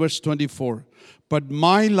 20 verse 24. But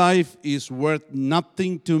my life is worth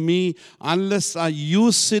nothing to me unless I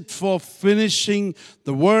use it for finishing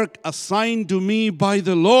the work assigned to me by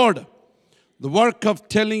the Lord. The work of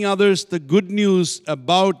telling others the good news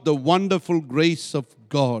about the wonderful grace of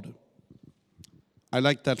God. I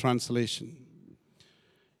like that translation.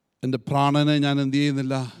 എൻ്റെ പ്രാണനെ ഞാൻ എന്ത്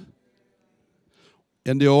ചെയ്യുന്നില്ല,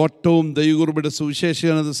 എൻ്റെ ഓട്ടവും ദൈവകൃപയുടെ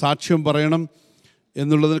സുവിശേഷീകരണ സാക്ഷ്യം പറയണം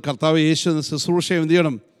എന്നുള്ളതിന് കർത്താവ് യേശു എന്ന ശുശ്രൂഷയും എന്ത്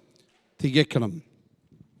ചെയ്യണം, തികയ്ക്കണം.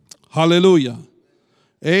 Hallelujah.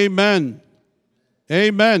 Amen.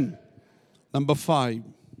 Amen. Number 5.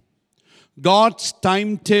 God's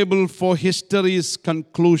timetable for history's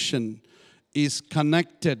conclusion is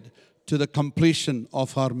connected to the completion of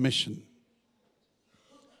our mission.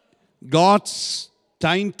 God's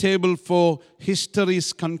timetable for history's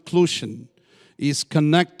conclusion is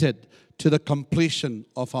connected to the completion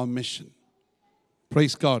of our mission.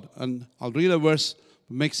 Praise God. And I'll read a verse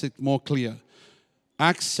that makes it more clear.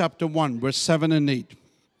 Acts chapter 1, verse 7 and 8.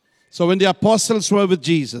 So when the apostles were with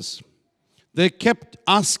Jesus, they kept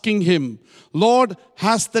asking him, Lord,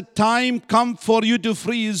 has the time come for you to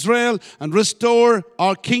free Israel and restore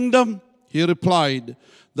our kingdom? He replied,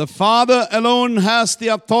 the Father alone has the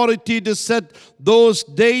authority to set those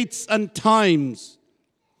dates and times.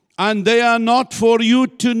 And they are not for you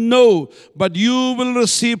to know, but you will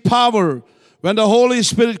receive power when the Holy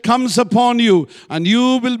Spirit comes upon you, and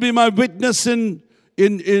you will be my witness in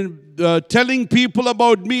telling people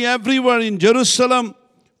about me everywhere in Jerusalem,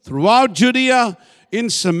 throughout Judea, in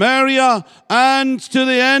Samaria, and to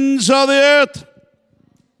the ends of the earth.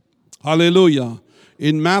 Hallelujah.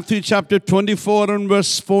 In Matthew chapter 24 and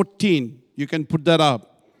verse 14, you can put that up.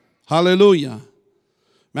 Hallelujah.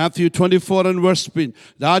 Matthew 24 and verse 15.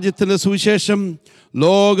 രാജ്യത്തിൻ്റെ സുവിശേഷം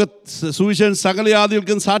സുവിശേഷം സകല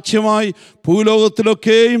ജാതികൾക്കും സാക്ഷ്യമായി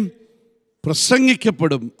ഭൂലോകത്തിലൊക്കെയും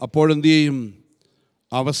പ്രസംഗിക്കപ്പെടും. അപ്പോഴെന്ത് ചെയ്യും?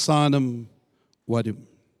 അവസാനം വരും.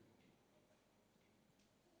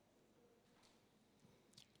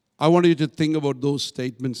 I want you to think about those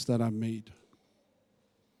statements that I made.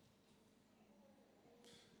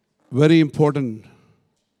 Very important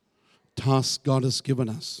task God has given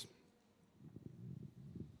us.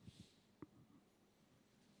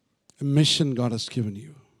 A mission God has given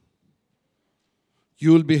you.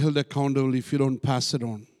 You will be held accountable if you don't pass it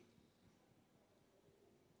on.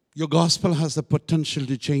 Your gospel has the potential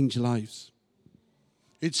to change lives.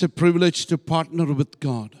 It's a privilege to partner with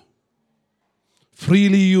God.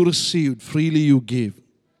 Freely you received, freely you gave.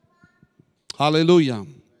 Hallelujah.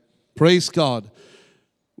 Praise God.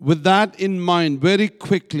 With that in mind, very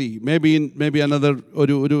quickly, maybe another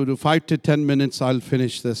 5 to 10 minutes, I'll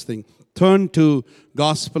finish this thing. Turn to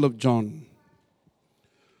Gospel of John.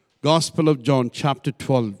 Gospel of John, chapter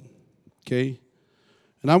 12. Okay?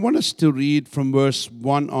 And I want us to read from verse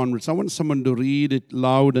 1 onwards. I want someone to read it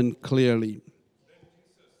loud and clearly.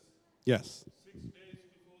 Yes. 6 days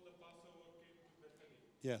before the Passover came to Bethany,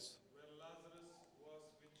 Yes. where Lazarus was,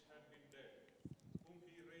 which had been dead, whom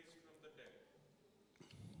he raised from the dead.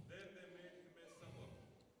 There they made him a supper,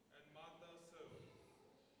 and Martha served.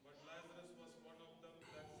 But Lazarus was one of them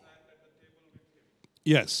that sat at the table with him.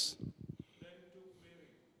 Yes. Then took Mary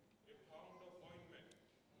a pound of ointment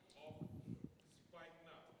of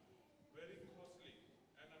spikenard, very costly,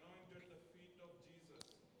 and anointed the feet of Jesus,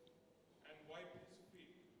 and wiped his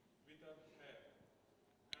feet with her hair.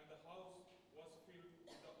 And the house was filled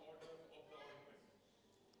with the odor of the ointment.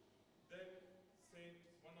 Then said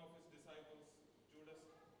one of his disciples, Judas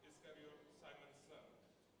Iscariot, Simon's son,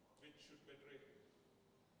 which should betray him,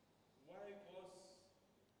 why was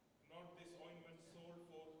not this ointment sold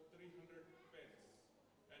for 300 pence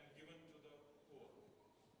and given to the poor?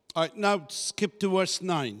 All right, now skip to verse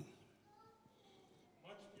 9.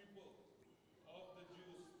 Much people of the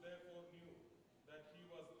Jews therefore knew that he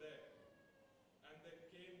was there, and they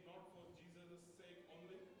came not for Jesus' sake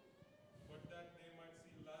only, but that they might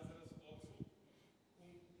see Lazarus also,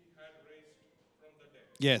 whom he had raised from the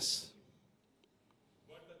dead. Yes.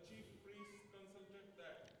 But the chief priests consulted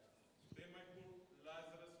that they might put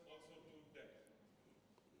Lazarus also to death,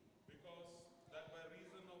 because that by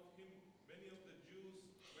reason of him many of the Jews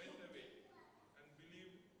went away and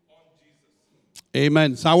believed on Jesus. Amen.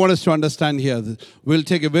 So I want us to understand here. We'll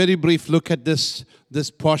take a very brief look at this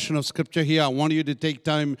portion of scripture here. I want you to take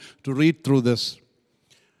time to read through this.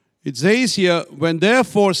 It says here, when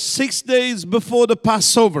therefore 6 days before the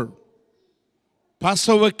Passover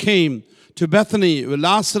came to Bethany, where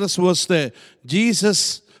Lazarus was there,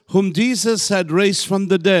 whom Jesus had raised from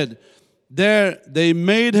the dead, there they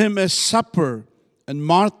made him a supper, and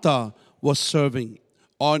Martha was serving.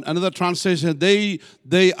 Or in another translation, they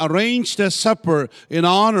arranged a supper in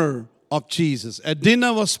honor of Jesus. A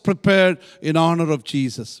dinner was prepared in honor of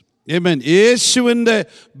Jesus. Amen. യേശുവിൻ്റെ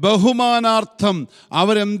ബഹുമാനാർത്ഥം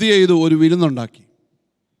അവരെന്ത് ചെയ്തു? ഒരു വിരുന്നുണ്ടാക്കി.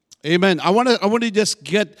 Amen. I want to just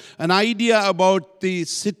get an idea about the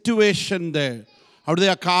situation there. അവിടുത്തെ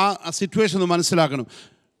ആ situation ഒന്ന് മനസ്സിലാക്കണം.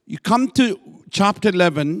 You come to chapter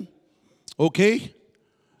 11, okay,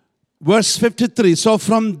 verse 53. So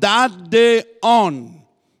from that day on,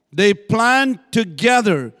 they planned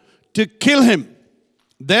together to kill him.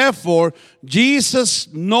 Therefore, Jesus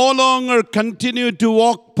no longer continued to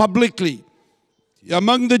walk publicly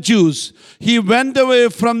among the Jews. He went away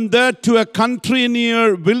from there to a country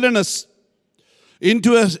near wilderness,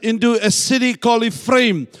 into a city called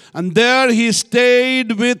Ephraim. And there he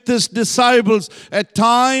stayed with his disciples, a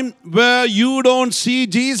time where you don't see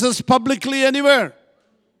Jesus publicly anywhere.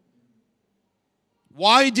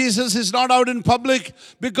 Why Jesus is not out in public?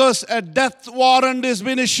 Because a death warrant has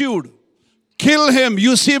been issued. Kill him.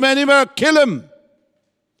 You see him anywhere, kill him.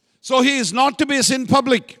 So he is not to be seen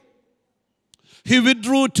public. He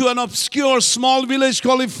withdrew to an obscure small village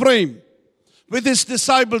called Ephraim with his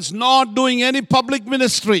disciples, not doing any public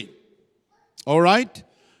ministry. All right?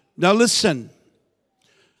 Now listen.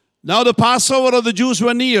 Now the Passover of the Jews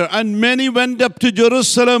were near, and many went up to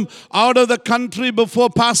Jerusalem out of the country before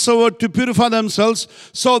Passover to purify themselves.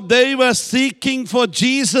 So they were seeking for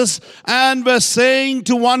Jesus and were saying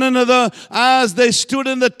to one another as they stood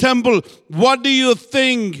in the temple, what do you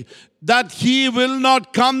think? That he will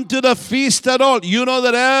not come to the feast at all? You know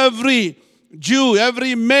that every Jew,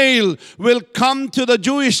 every male will come to the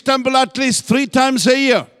Jewish temple at least 3 times a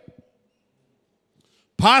year.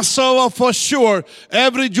 Passover for sure,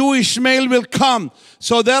 every Jewish male will come.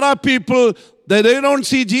 So there are people that they don't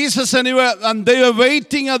see Jesus anywhere, and they are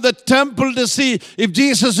waiting at the temple to see if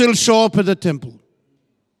Jesus will show up at the temple.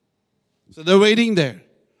 So they're waiting there.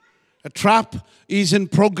 A trap is in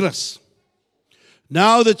progress.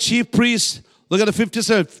 Now the chief priests, look at the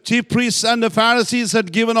 57, chief priests and the Pharisees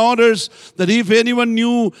had given orders that if anyone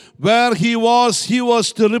knew where he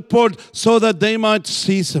was to report so that they might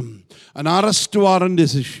seize him. An arrest warrant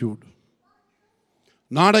is issued.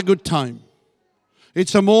 Not a good time.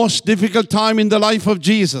 It's the most difficult time in the life of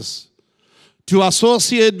Jesus. To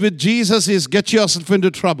associate with Jesus is get yourself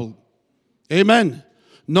into trouble. Amen.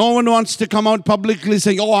 No one wants to come out publicly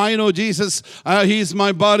saying, oh, I know Jesus. He's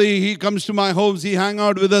my buddy. He comes to my homes. He hang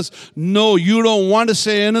out with us. No, you don't want to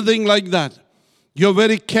say anything like that. You're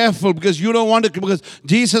very careful because you don't want to, because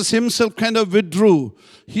Jesus himself kind of withdrew.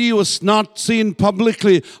 He was not seen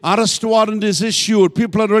publicly. Arrest warrant is issued.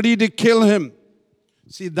 People are ready to kill him.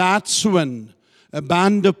 See, that's when a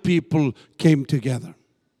band of people came together.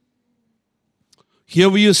 Here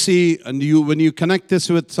you see, and when you connect this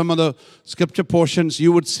with some of the scripture portions,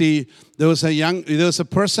 you would see there was a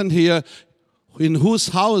person here in whose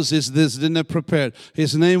house is this dinner prepared.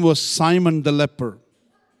 His name was Simon the leper.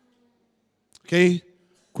 Okay?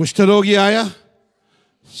 Kushtarogiaya.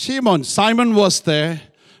 Simon was there.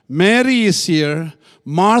 Mary is here.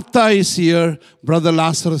 Martha is here. Brother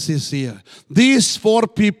Lazarus is here. These four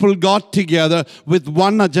people got together with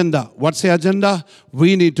one agenda. What's the agenda?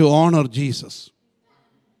 We need to honor Jesus.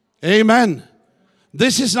 Amen.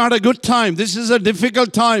 This is not a good time. This is a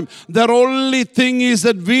difficult time. The only thing is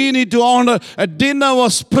that we need to honor. A dinner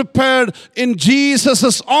was prepared in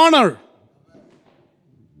Jesus' honor.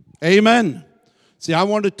 Amen. See, I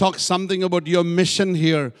want to talk something about your mission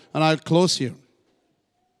here, and I'll close here.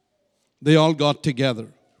 They all got together.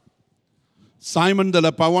 Simon the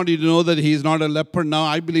leper, I want you to know that he's not a leper now.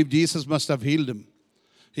 I believe Jesus must have healed him.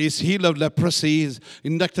 He's healed of leprosy. He's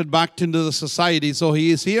inducted back into the society. So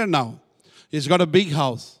he is here now. He's got a big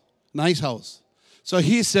house, nice house. So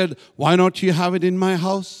he said, why don't you have it in my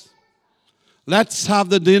house? Let's have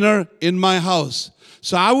the dinner in my house.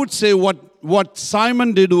 So I would say what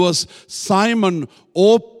Simon did was Simon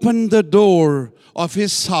opened the door of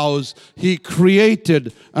his house. He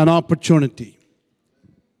created an opportunity.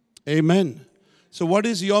 Amen. So what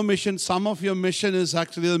is your mission? Some of your mission is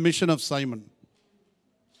actually the mission of Simon.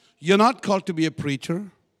 You're not called to be a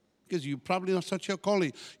preacher because you probably not such your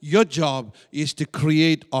calling. Your job is to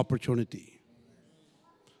create opportunity.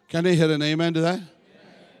 Can I hear an amen to that? Yes.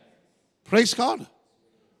 Praise God.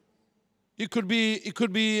 It could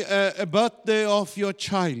be a birthday of your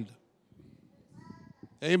child.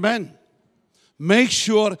 Amen. Make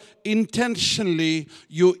sure intentionally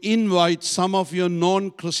you invite some of your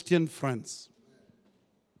non-Christian friends.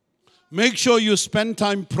 Make sure you spend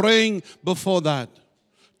time praying before that.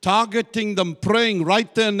 Targeting them, praying,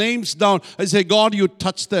 write their names down and say, God, you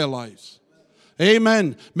touch their lives.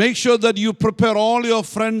 Amen. Make sure that you prepare all your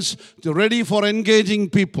friends ready for engaging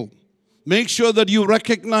people. Make sure that you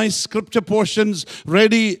recognize scripture portions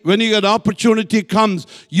ready. When an opportunity comes,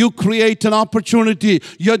 you create an opportunity.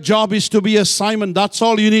 Your job is to be a Simon. That's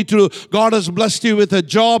all you need to do. God has blessed you with a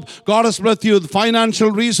job. God has blessed you with financial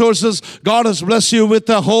resources. God has blessed you with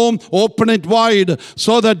a home. Open it wide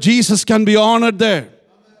so that Jesus can be honored there.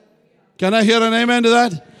 Can I hear an amen to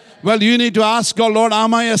that? Well, you need to ask God, Lord,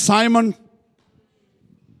 am I a Simon?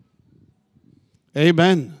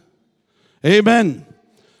 Amen. Amen.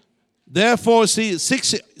 Therefore, see,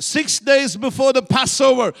 six days before the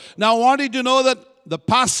Passover. Now, I want you to know that the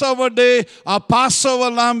Passover day, our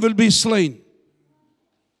Passover lamb will be slain.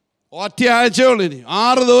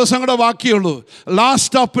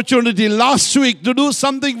 Last opportunity, last week to do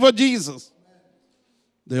something for Jesus.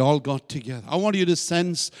 They all got together. I want you to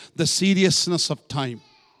sense the seriousness of time.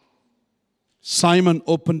 Simon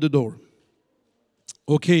opened the door.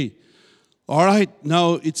 Okay. All right.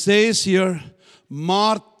 Now it says here,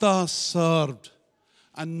 Martha served.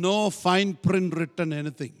 And no fine print written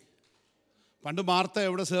anything. പണ്ട് Martha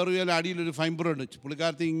എവിടെ serve ചെയ്യാൻ അടിയിലൊരു fine print ഉണ്ട്.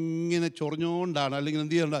 പുള്ളിക്കാരത്തി ഇങ്ങനെ ചൊറിഞ്ഞുകൊണ്ടാണ് അല്ലെങ്കിൽ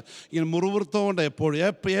എന്ത് ചെയ്യണ്ട ഇങ്ങനെ മുറിവുർത്തോണ്ട് എപ്പോഴും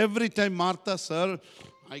every time Martha serve.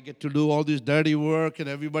 I get to do all this dirty work and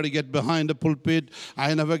everybody get behind the pulpit.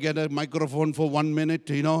 I never get a microphone for 1 minute,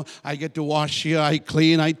 I get to wash here, I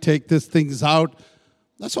clean, I take these things out.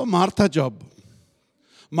 That's what Martha's job.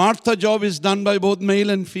 Martha's job is done by both male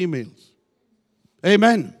and females.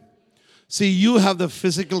 Amen. See, you have the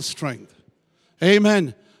physical strength. Amen.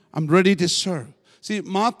 I'm ready to serve. See,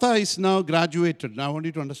 Martha is now graduated. Now I want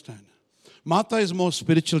you to understand. Martha is more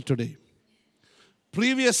spiritual today.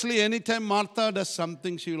 Previously, anytime Martha does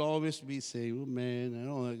something, she will always be saying, oh man, I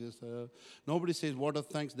don't like this. Nobody says word of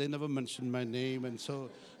thanks. They never mention my name. And so,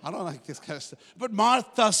 I don't like this kind of stuff. But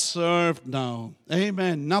Martha served now.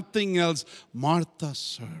 Amen. Nothing else. Martha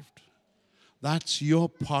served. That's your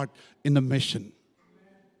part in the mission.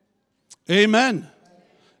 Amen.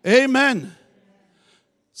 Amen.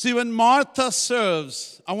 See, when Martha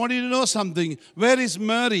serves, I want you to know something. Where is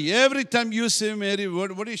Mary? Every time you say Mary,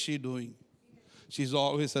 what is she doing? She's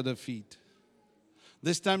always at her feet.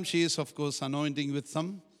 This time she is, of course, anointing with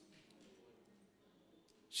some.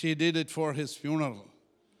 She did it for his funeral.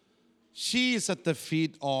 She is at the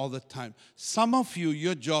feet all the time. Some of you,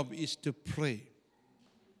 your job is to pray.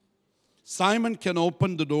 Simon can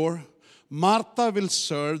open the door. Martha will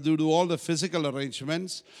serve, do all the physical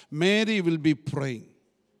arrangements. Mary will be praying.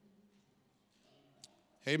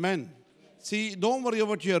 Amen. See, don't worry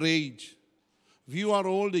about your age. If you are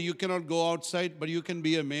old, you cannot go outside, but you can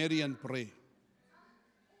be a Mary and pray.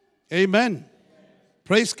 Amen.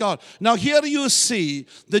 Praise God. Now here you see,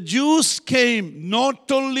 the Jews came not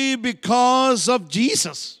only because of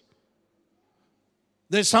Jesus.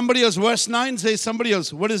 There's somebody else. Verse 9 says somebody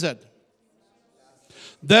else. What is that?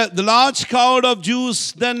 The large crowd of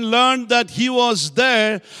Jews then learned that he was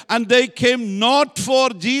there, and they came not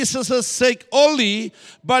for Jesus' sake only,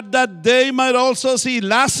 but that they might also see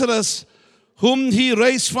Lazarus, whom he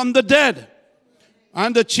raised from the dead.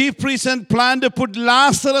 And the chief priests had planned to put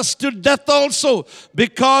Lazarus to death also.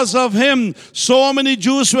 Because of him, so many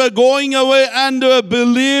Jews were going away and were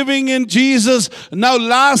believing in Jesus. Now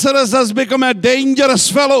Lazarus has become a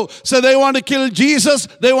dangerous fellow. So they want to kill Jesus,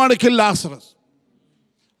 they want to kill Lazarus.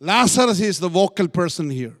 Lazarus is the vocal person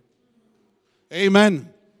here.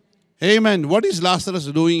 Amen. Amen. What is Lazarus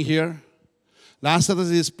doing here? Lazarus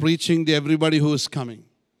is preaching to everybody who is coming.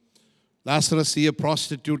 Lazarus see a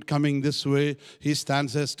prostitute coming this way. He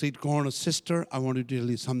stands at a street corner. Sister, I want to tell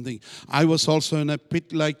you something. I was also in a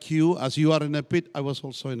pit like you. As you are in a pit, I was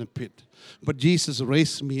also in a pit. But Jesus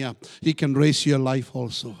raised me up. He can raise your life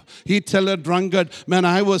also. He tell a drunkard, man,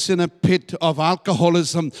 I was in a pit of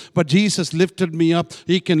alcoholism, but Jesus lifted me up.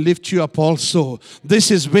 He can lift you up also.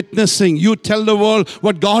 This is witnessing. You tell the world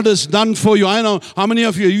what God has done for you. I know how many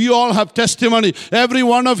of you all have testimony. Every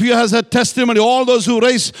one of you has a testimony. All those who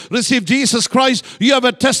receive Jesus Christ, you have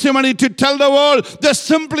a testimony to tell the world. Just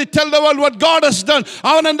simply tell the world what God has done.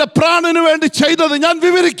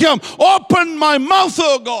 Open my mouth,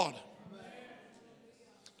 oh God.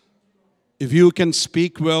 If you can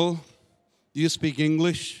speak well, you speak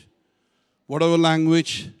English, whatever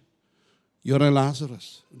language, you're a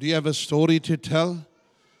Lazarus. Do you have a story to tell?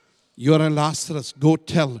 You're a Lazarus. Go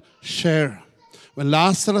tell, share. When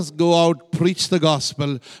Lazarus go out, preach the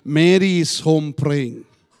gospel, Mary is home praying.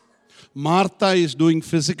 Martha is doing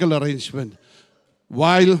physical arrangement,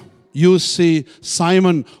 while you see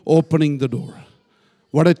Simon opening the door.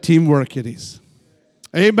 What a teamwork it is.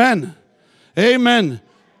 Amen. Amen.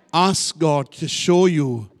 Ask God to show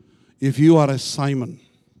you if you are a Simon.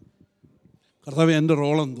 കർത്താവേ, എൻ്റെ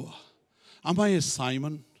role എന്തുവാ? Am I a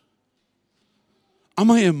Simon?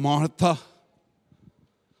 Am I a Martha?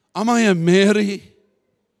 Am I a Mary?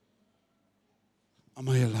 Am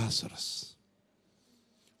I a Lazarus?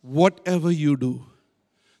 Whatever you do,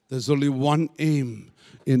 there's only one aim: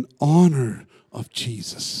 in honor of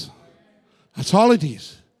Jesus. That's all it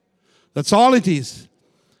is. That's all it is.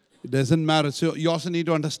 It doesn't matter. So you also need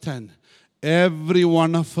to understand, every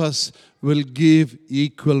one of us will give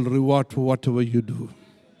equal reward for whatever you do.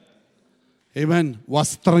 Amen.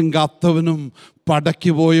 വസ്ത്രം കാത്തവനും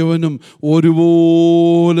പടയ്ക്ക് പോയവനും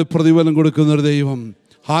ഒരുപോലെ പ്രതിഫലം കൊടുക്കുന്നൊരു ദൈവം.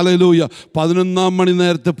 Hallelujah. 11 മണി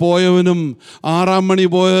നേരത്തെ പോയവനും 6 മണി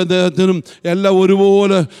പോയതിനും എല്ലാം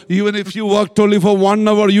ഒരുപോലെ. Even if you worked only for 1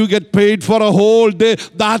 hour, you get paid for a whole day.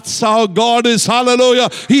 That's how God is. Hallelujah.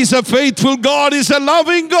 He's a faithful God. He's a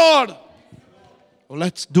loving God. Well,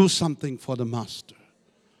 let's do something for the Master.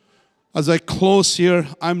 As I close here,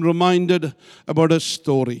 I'm reminded about a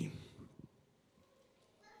story.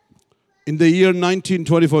 In the year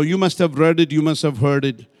 1924, you must have read it, you must have heard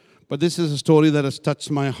it. But this is a story that has touched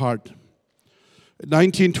my heart.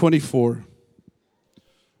 1924,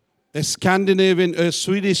 a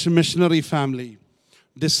Swedish missionary family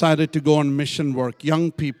decided to go on mission work. Young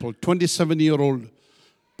people, 27-year-old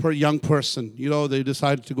per young person, they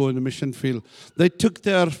decided to go in the mission field. They took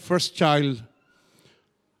their first child.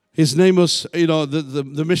 His name was,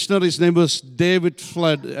 the missionary's name was David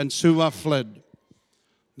Flood and Suva Flood.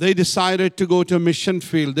 They decided to go to a mission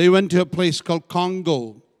field. They went to a place called Congo.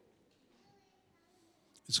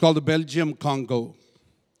 It's called the Belgium Congo.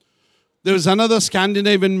 There was another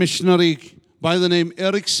Scandinavian missionary by the name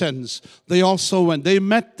Erikssons. They also went. They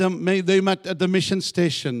met at the mission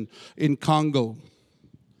station in Congo.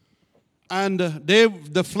 And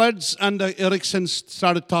the Floods and the Erikssons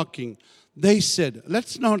started talking. They said,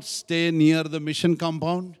 let's not stay near the mission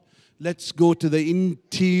compound. Let's go to the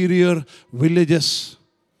interior villages.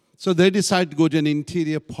 So they decided to go to an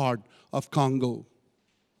interior part of Congo.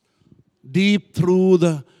 Deep through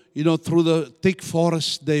the thick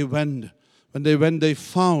forest they went. When they went, they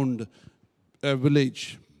found a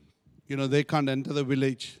village. They can't enter the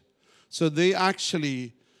village. So they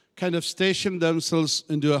actually kind of stationed themselves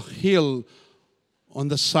into a hill on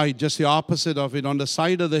the side, just the opposite of it. On the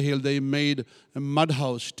side of the hill, they made a mud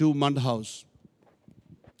house, 2 mud houses.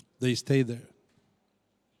 They stayed there.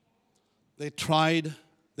 They tried.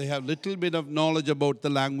 They have little bit of knowledge about the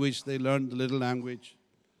language. They learned the little language.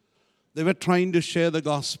 They were trying to share the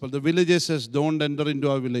gospel. The villager says, don't enter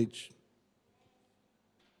into our village.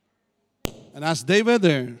 And as they were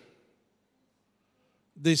there,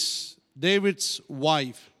 this David's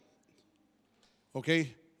wife,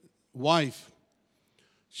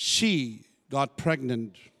 she got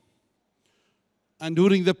pregnant. And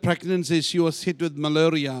during the pregnancy, she was hit with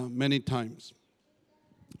malaria many times.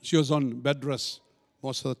 She was on bed rest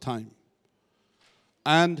most of the time.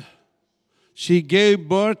 And she gave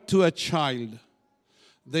birth to a child.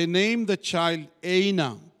 They named the child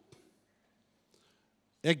Aina.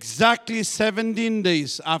 Exactly 17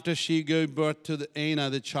 days after she gave birth to the Aina,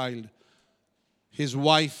 the child, his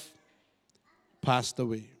wife passed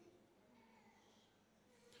away.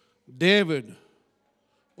 David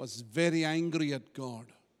was very angry at God.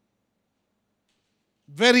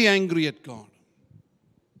 Very angry at God.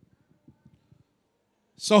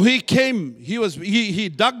 So he came, he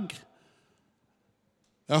dug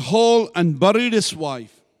a hole and buried his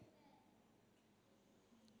wife.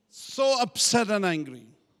 So upset and angry.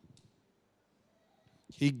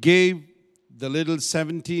 He gave the little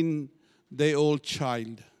 17-day-old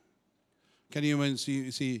child. Can you even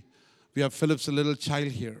see, we have Philip's little child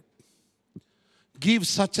here. Give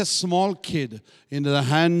such a small kid into the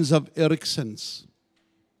hands of Ericksons.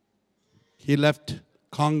 He left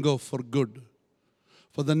Congo for good.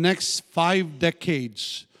 For the next 5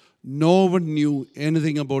 decades, no one knew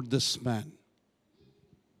anything about this man.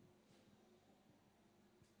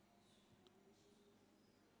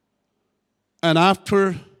 And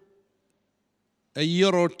after a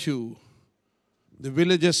year or two, the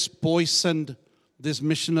villagers poisoned this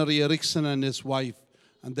missionary Erickson and his wife,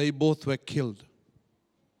 and they both were killed.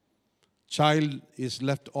 Child is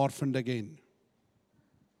left orphaned again.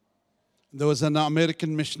 There was an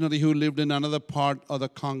American missionary who lived in another part of the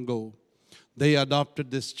Congo. They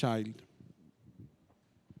adopted this child.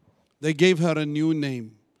 They gave her a new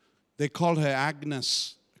name. They called her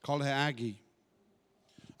Agnes, called her Aggie.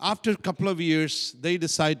 After a couple of years, they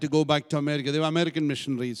decided to go back to America. They were American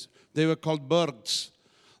missionaries. They were called Bergs.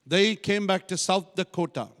 They came back to South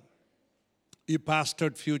Dakota. He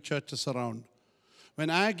pastored few churches around. When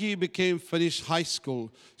Aggie finished high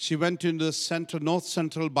school, she went into the North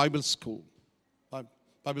Central Bible School,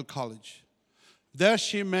 Bible College. There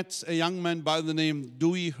she met a young man by the name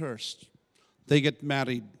Dewey Hurst. They get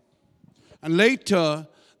married. And later,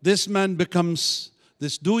 this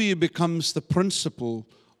Dewey becomes the principal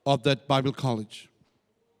of that Bible college.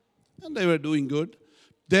 And they were doing good.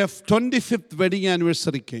 Their 25th wedding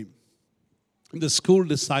anniversary came. The school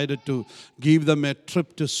decided to give them a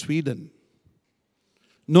trip to Sweden,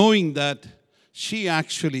 knowing that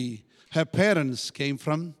her parents came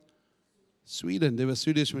from Sweden. They were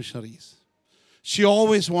Swedish missionaries. She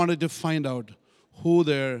always wanted to find out who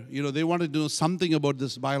they wanted to know something about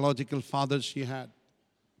this biological father she had.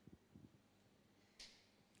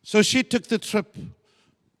 So she took the trip.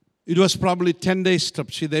 It was probably 10 days trip.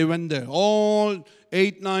 They went there. All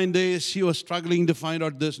 8-9 days, she was struggling to find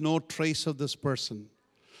out there's no trace of this person.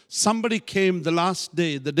 Somebody came the last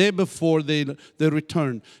day, the day before they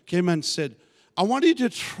returned, came and said, I want you to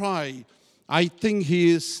try. I think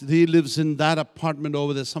he lives in that apartment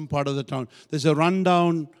over there, some part of the town. There's a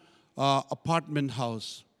rundown apartment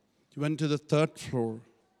house. She went to the 3rd floor.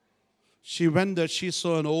 She went there. She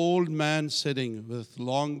saw an old man sitting with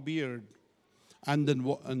long beard, and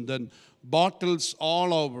then bottles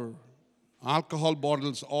all over, alcohol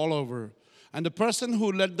bottles all over. And the person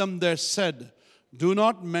who led them there said, do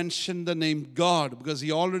not mention the name God, because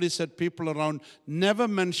he already said people around, never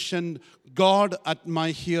mention God at my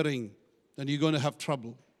hearing, then you're going to have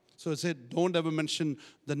trouble. So he said, don't ever mention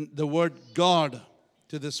the word God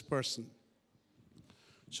to this person.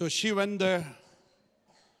 So she went there,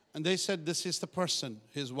 and they said, this is the person,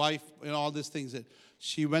 his wife, all these things.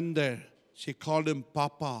 She went there. She called him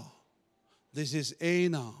Papa. This is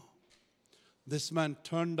Aina. This man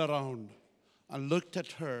turned around and looked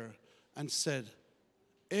at her and said,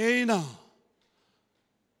 Aina.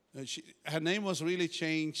 Her name was really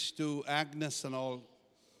changed to Agnes and all.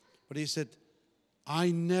 But he said,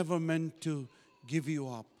 I never meant to give you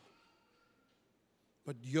up.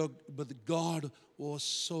 But God was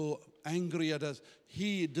so angry at us.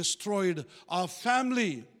 He destroyed our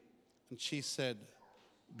family. And she said,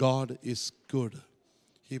 God is good.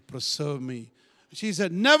 He preserved me. She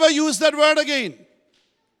said, never use that word again.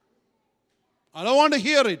 I don't want to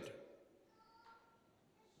hear it.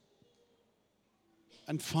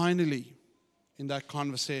 And finally, in that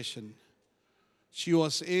conversation, she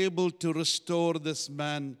was able to restore this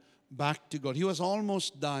man back to God. He was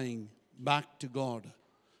almost dying, back to God.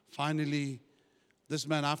 Finally, this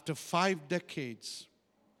man, after 5 decades,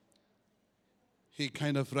 he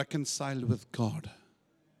kind of reconciled with God.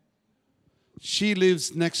 She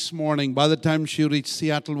leaves next morning. By the time she reached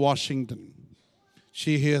Seattle, Washington,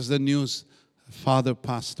 she hears the news, her father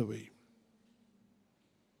passed away.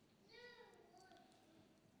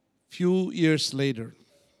 Few years later,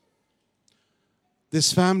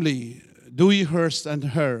 this family, Dewey Hurst and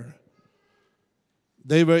her,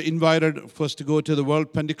 they were invited first to go to the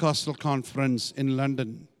World Pentecostal Conference in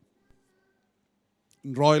London.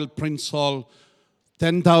 In Royal Prince Hall,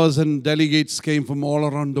 10,000 delegates came from all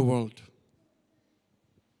around the world.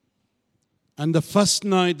 And the first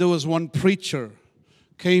night, there was one preacher,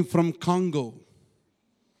 came from Congo.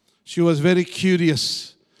 She was very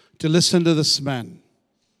curious to listen to this man.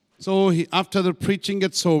 So after the preaching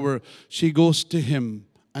gets over, she goes to him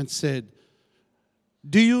and said,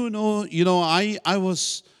 do you know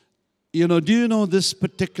this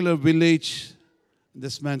particular village?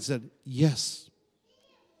 This man said, yes.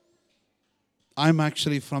 I'm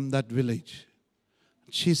actually from that village.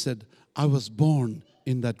 She said, I was born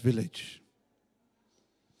in that village.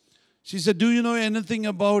 She said, do you know anything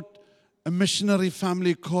about a missionary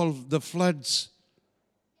family called the Floods?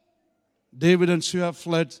 David and Sue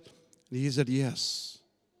Floods? He said, yes.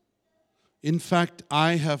 In fact,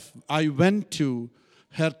 I went to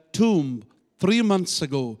her tomb 3 months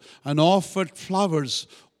ago and offered flowers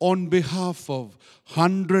on behalf of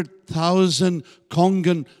 100,000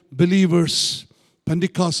 Congan believers,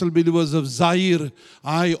 Pentecostal believers of Zaire.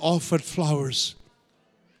 I offered flowers.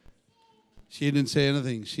 She didn't say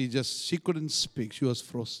anything. She couldn't speak. She was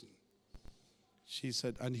frozen. She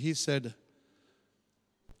said, and he said,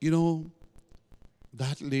 you know,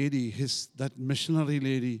 that lady, that missionary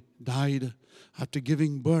lady died after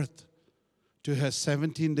giving birth to her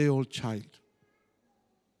 17-day-old child.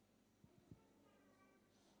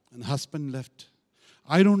 And husband left.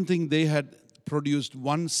 I don't think they had produced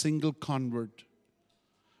one single convert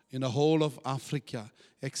in the whole of Africa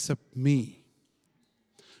except me.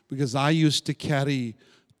 Because I used to carry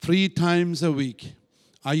 3 times a week.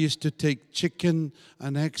 I used to take chicken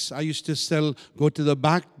and eggs. I used to go to the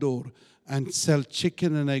back door and sell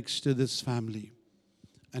chicken and eggs to this family.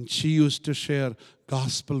 And she used to share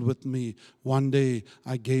gospel with me. One day,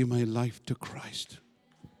 I gave my life to Christ.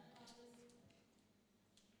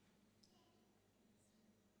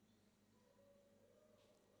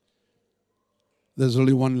 There's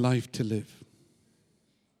only one life to live.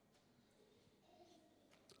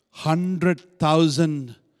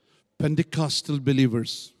 100,000 Pentecostal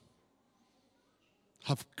believers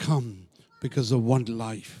have come because of one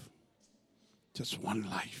life. Just one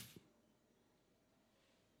life.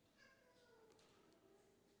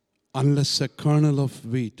 Unless a kernel of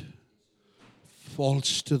wheat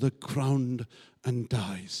falls to the ground and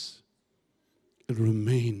dies, it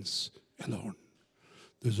remains alone.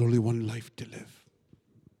 There's only one life to live.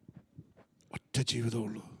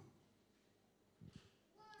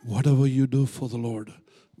 Whatever you do for the Lord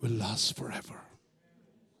will last forever.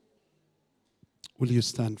 Will you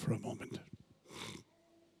stand for a moment?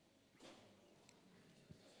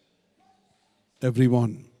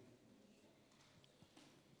 Everyone.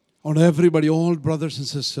 I want everybody, all brothers and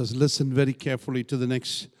sisters, listen very carefully to the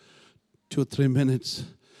next 2 or 3 minutes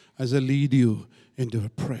as I lead you into a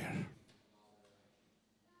prayer.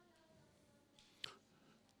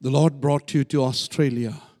 The Lord brought you to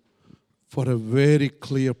Australia for a very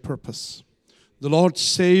clear purpose. The Lord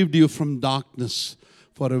saved you from darkness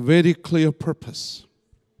for a very clear purpose.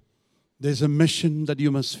 There's a mission that you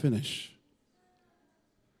must finish.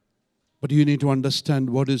 But you need to understand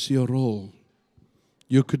what is your role.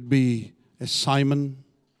 You could be a Simon,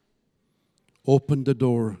 open the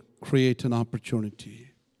door, create an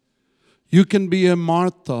opportunity. You can be a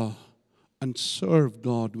Martha and serve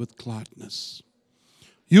God with gladness.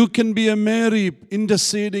 You can be a Mary,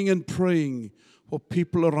 interceding and praying for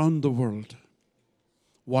people around the world.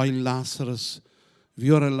 While Lazarus, if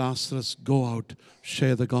you're a Lazarus, go out,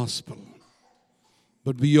 share the gospel.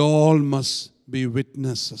 But we all must be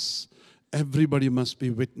witnesses. Everybody must be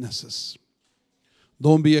witnesses.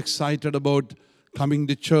 Don't be excited about coming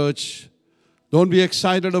to church. Don't be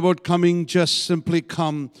excited about coming, just simply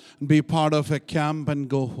come and be part of a camp and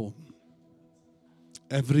go home.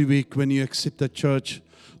 Every week when you exit the church,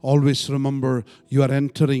 always remember you are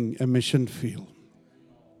entering a mission field.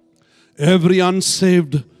 Every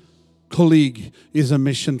unsaved colleague is a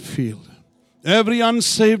mission field. Every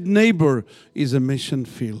unsaved neighbor is a mission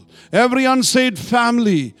field. Every unsaved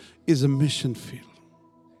family is a mission field.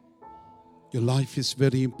 Your life is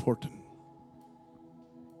very important.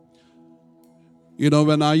 You know,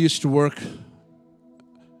 when I used to work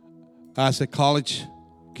as a college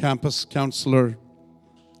campus counselor,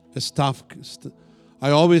 a staff, I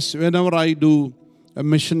always, whenever I do a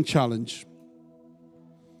mission challenge,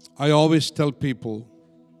 I always tell people,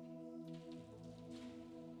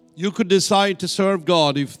 you could decide to serve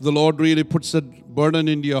God if the Lord really puts a burden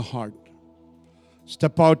into your heart.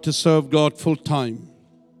 Step out to serve God full time.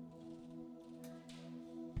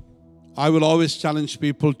 I will always challenge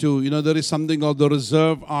people to, there is something called the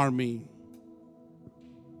reserve army.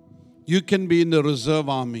 You can be in the reserve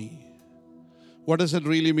army. What does it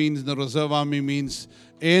really mean? The reserve army means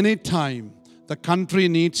anytime the country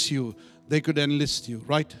needs you, they could enlist you,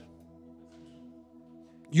 right?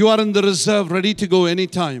 You are in the reserve, ready to go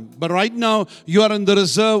anytime. But right now, you are in the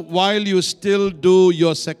reserve while you still do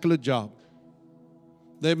your secular job.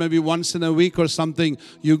 There may be once in a week or something,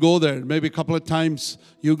 you go there. Maybe a couple of times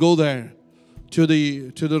you go there to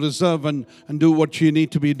the reserve and do what you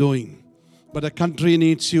need to be doing. But a country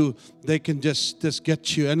needs you, they can just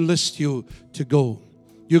get you, enlist you to go.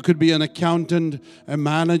 You could be an accountant, a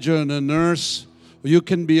manager, and a nurse. Or you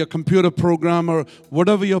can be a computer programmer,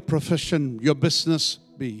 whatever your profession, your business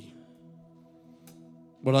be.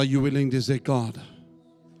 But are you willing to say, God,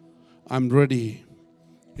 I'm ready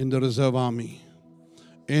in the reserve army.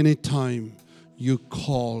 Anytime you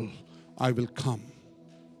call, I will come.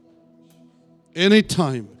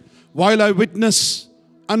 Anytime. While I witness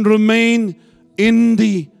and remain in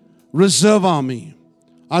the reserve army.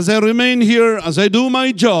 As I remain here, as I do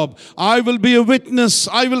my job, I will be a witness.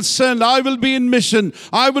 I will send. I will be in mission.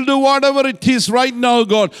 I will do whatever it is right now,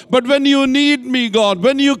 God. But when you need me, God,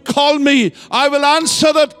 when you call me, I will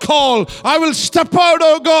answer that call. I will step out,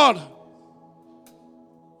 oh God.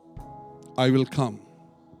 I will come.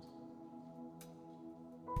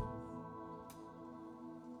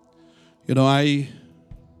 I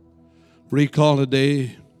recall a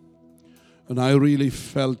day when I really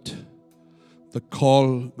felt the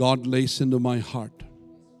call God lays into my heart.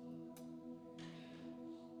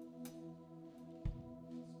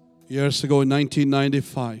 Years ago in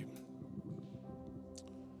 1995,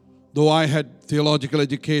 though I had theological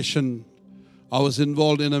education, I was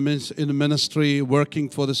involved in a ministry working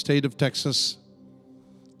for the state of Texas.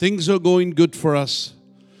 Things were going good for us.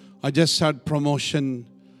 I just had promotion.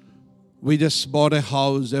 We just bought a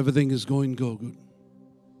house. Everything is going good.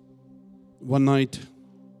 One night,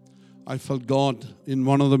 I felt God in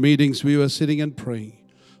one of the meetings we were sitting and praying.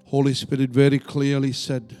 Holy Spirit very clearly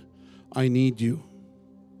said, I need you.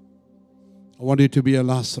 I want you to be a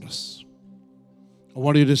Lazarus. I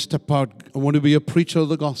want you to step out. I want to be a preacher of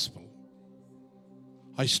the gospel.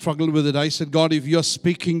 I struggled with it. I said, God, if you're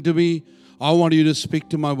speaking to me, I want you to speak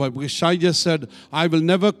to my wife. Because Shai just said, I will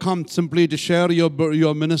never come simply to share your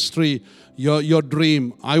ministry, your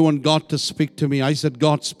dream. I want God to speak to me. I said,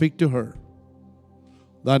 God, speak to her.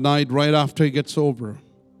 That night, right after it gets over,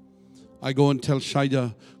 I go and tell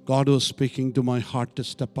Shaija, God was speaking to my heart to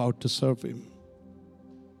step out to serve Him.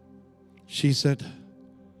 She said,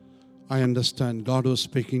 I understand. God was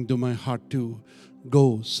speaking to my heart to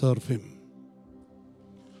go serve Him.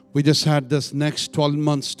 We just had this next 12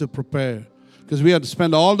 months to prepare because we had to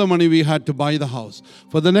spend all the money we had to buy the house.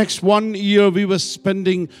 For the next 1 year, we were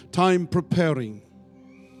spending time preparing.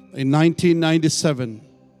 In 1997,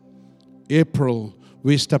 April,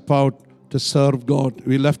 we stepped out to serve God.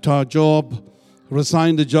 We left our job,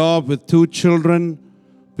 resigned the job with 2 children.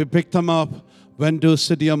 We picked them up, went to the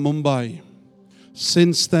city of Mumbai.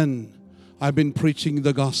 Since then, I've been preaching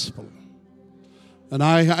the gospel. And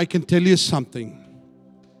I can tell you something.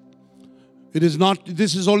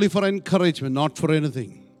 This is only for encouragement, not for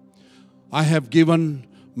anything. I have given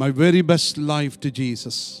my very best life to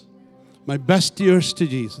Jesus, my best years to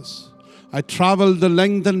Jesus. I traveled the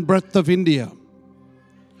length and breadth of India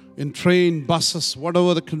in train, buses,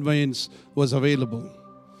 whatever the conveyance was available.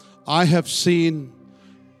 I have seen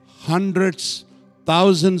hundreds,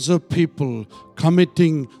 thousands of people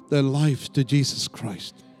committing their lives to Jesus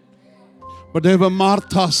Christ. But there were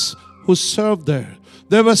Marthas who served there.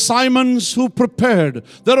 There were Simons who prepared.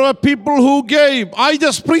 There were people who gave. I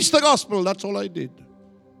just preached the gospel. That's all I did.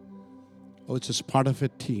 I was just part of a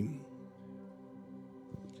team.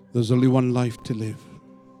 There's only one life to live.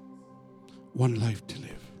 One life to live.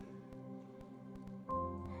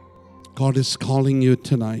 God is calling you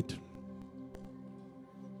tonight.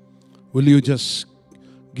 Will you just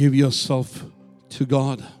give yourself to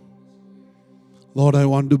God? Lord, I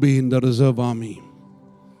want to be in the reserve army.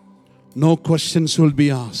 No questions will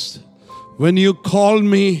be asked. When you call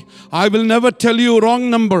me, I will never tell you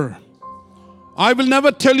wrong number. I will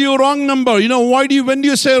never tell you wrong number. You know, when do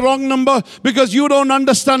you say wrong number? Because you don't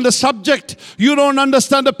understand the subject. You don't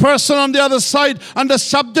understand the person on the other side. And the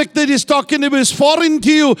subject that he's talking about is foreign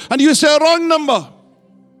to you. And you say wrong number.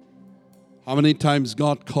 How many times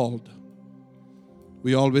God called?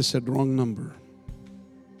 We always said wrong number.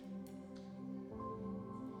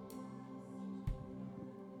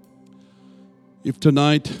 If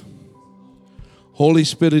tonight Holy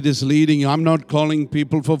Spirit is leading you, I'm not calling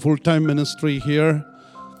people for full-time ministry here.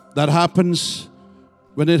 That happens.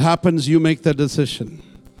 When it happens, you make the decision.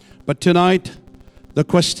 But tonight, the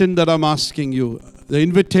question that I'm asking you, the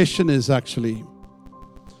invitation is actually,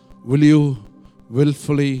 will you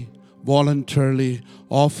willfully, voluntarily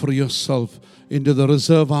offer yourself into the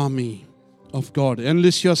reserve army of God?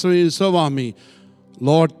 Enlist yourself in the reserve army.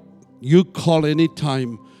 Lord, you call any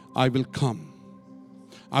time, I will come.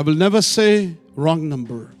 I will never say wrong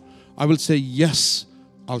number. I will say, yes,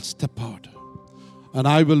 I'll step out. And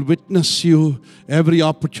I will witness you every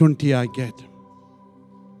opportunity I get.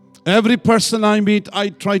 Every person I meet, I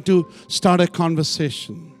try to start a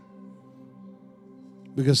conversation.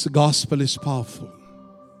 Because the gospel is powerful.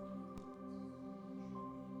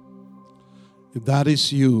 If that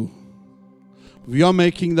is you, we are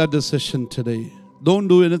making that decision today. Don't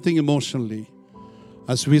do anything emotionally.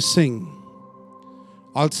 As we sing,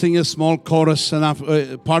 I'll sing a small chorus and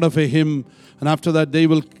part of a hymn, and after that they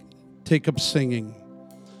will take up singing.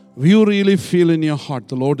 If you really feel in your heart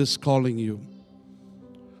the Lord is calling you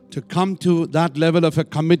to come to that level of a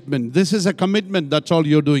commitment. This is a commitment, that's all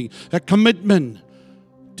you're doing. A commitment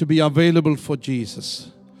to be available for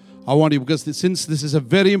Jesus. I want you, because since this is a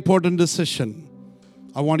very important decision,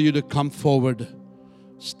 I want you to come forward,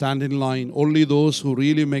 stand in line. Only those who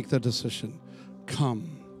really make the decision,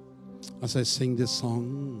 come. As I sing this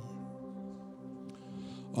song,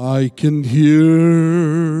 I can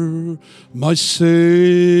hear my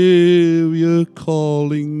Savior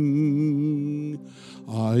calling.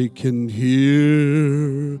 I can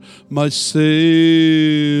hear my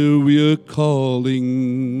Savior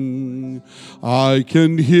calling. I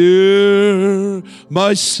can hear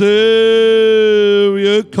my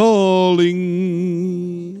Savior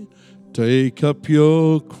calling. Take up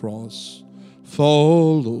your cross,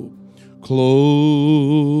 follow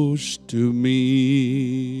close to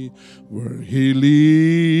me. Where He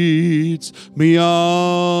leads me,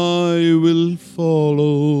 I will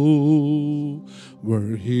follow.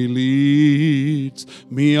 Where He leads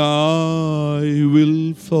me, I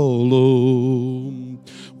will follow.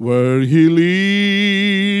 Where He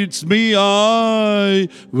leads me, I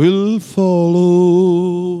will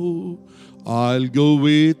follow. I'll go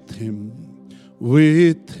with Him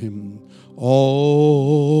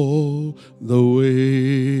all the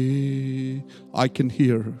way. I can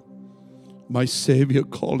hear my Savior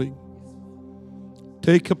calling.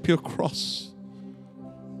 Take up your cross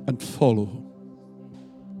and follow.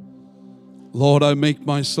 Lord, I make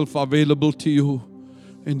myself available to you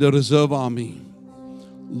in the reserve army.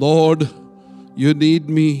 Lord, you need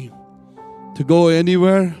me to go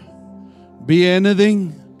anywhere, be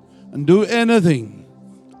anything, and do anything.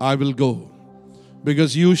 I will go.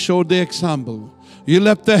 Because you showed the example. You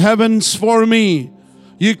left the heavens for me.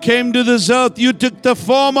 You came to this earth. You took the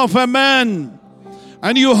form of a man.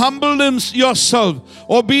 And you humbled yourself.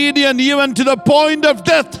 Obedient even to the point of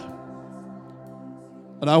death.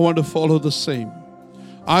 And I want to follow the same.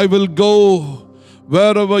 I will go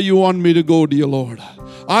wherever you want me to go, dear Lord.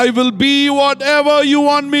 I will be whatever you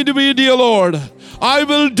want me to be, dear Lord. I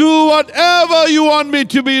will do whatever you want me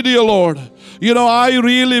to be, dear Lord. You know, I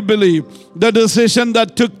really believe the decision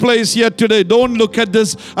that took place here today, don't look at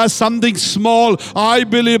this as something small. I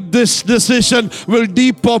believe this decision will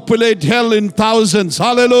depopulate hell in thousands.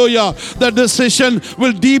 Hallelujah. The decision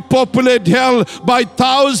will depopulate hell by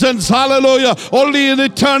thousands. Hallelujah. Only in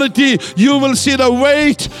eternity you will see the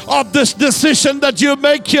weight of this decision that you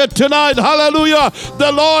make here tonight. Hallelujah.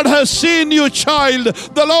 The Lord has seen you, child.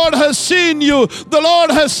 The Lord has seen you. The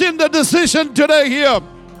Lord has seen the decision today here.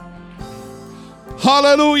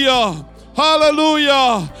 Hallelujah.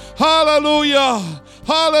 Hallelujah. Hallelujah.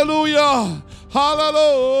 Hallelujah.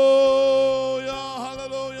 Hallelujah.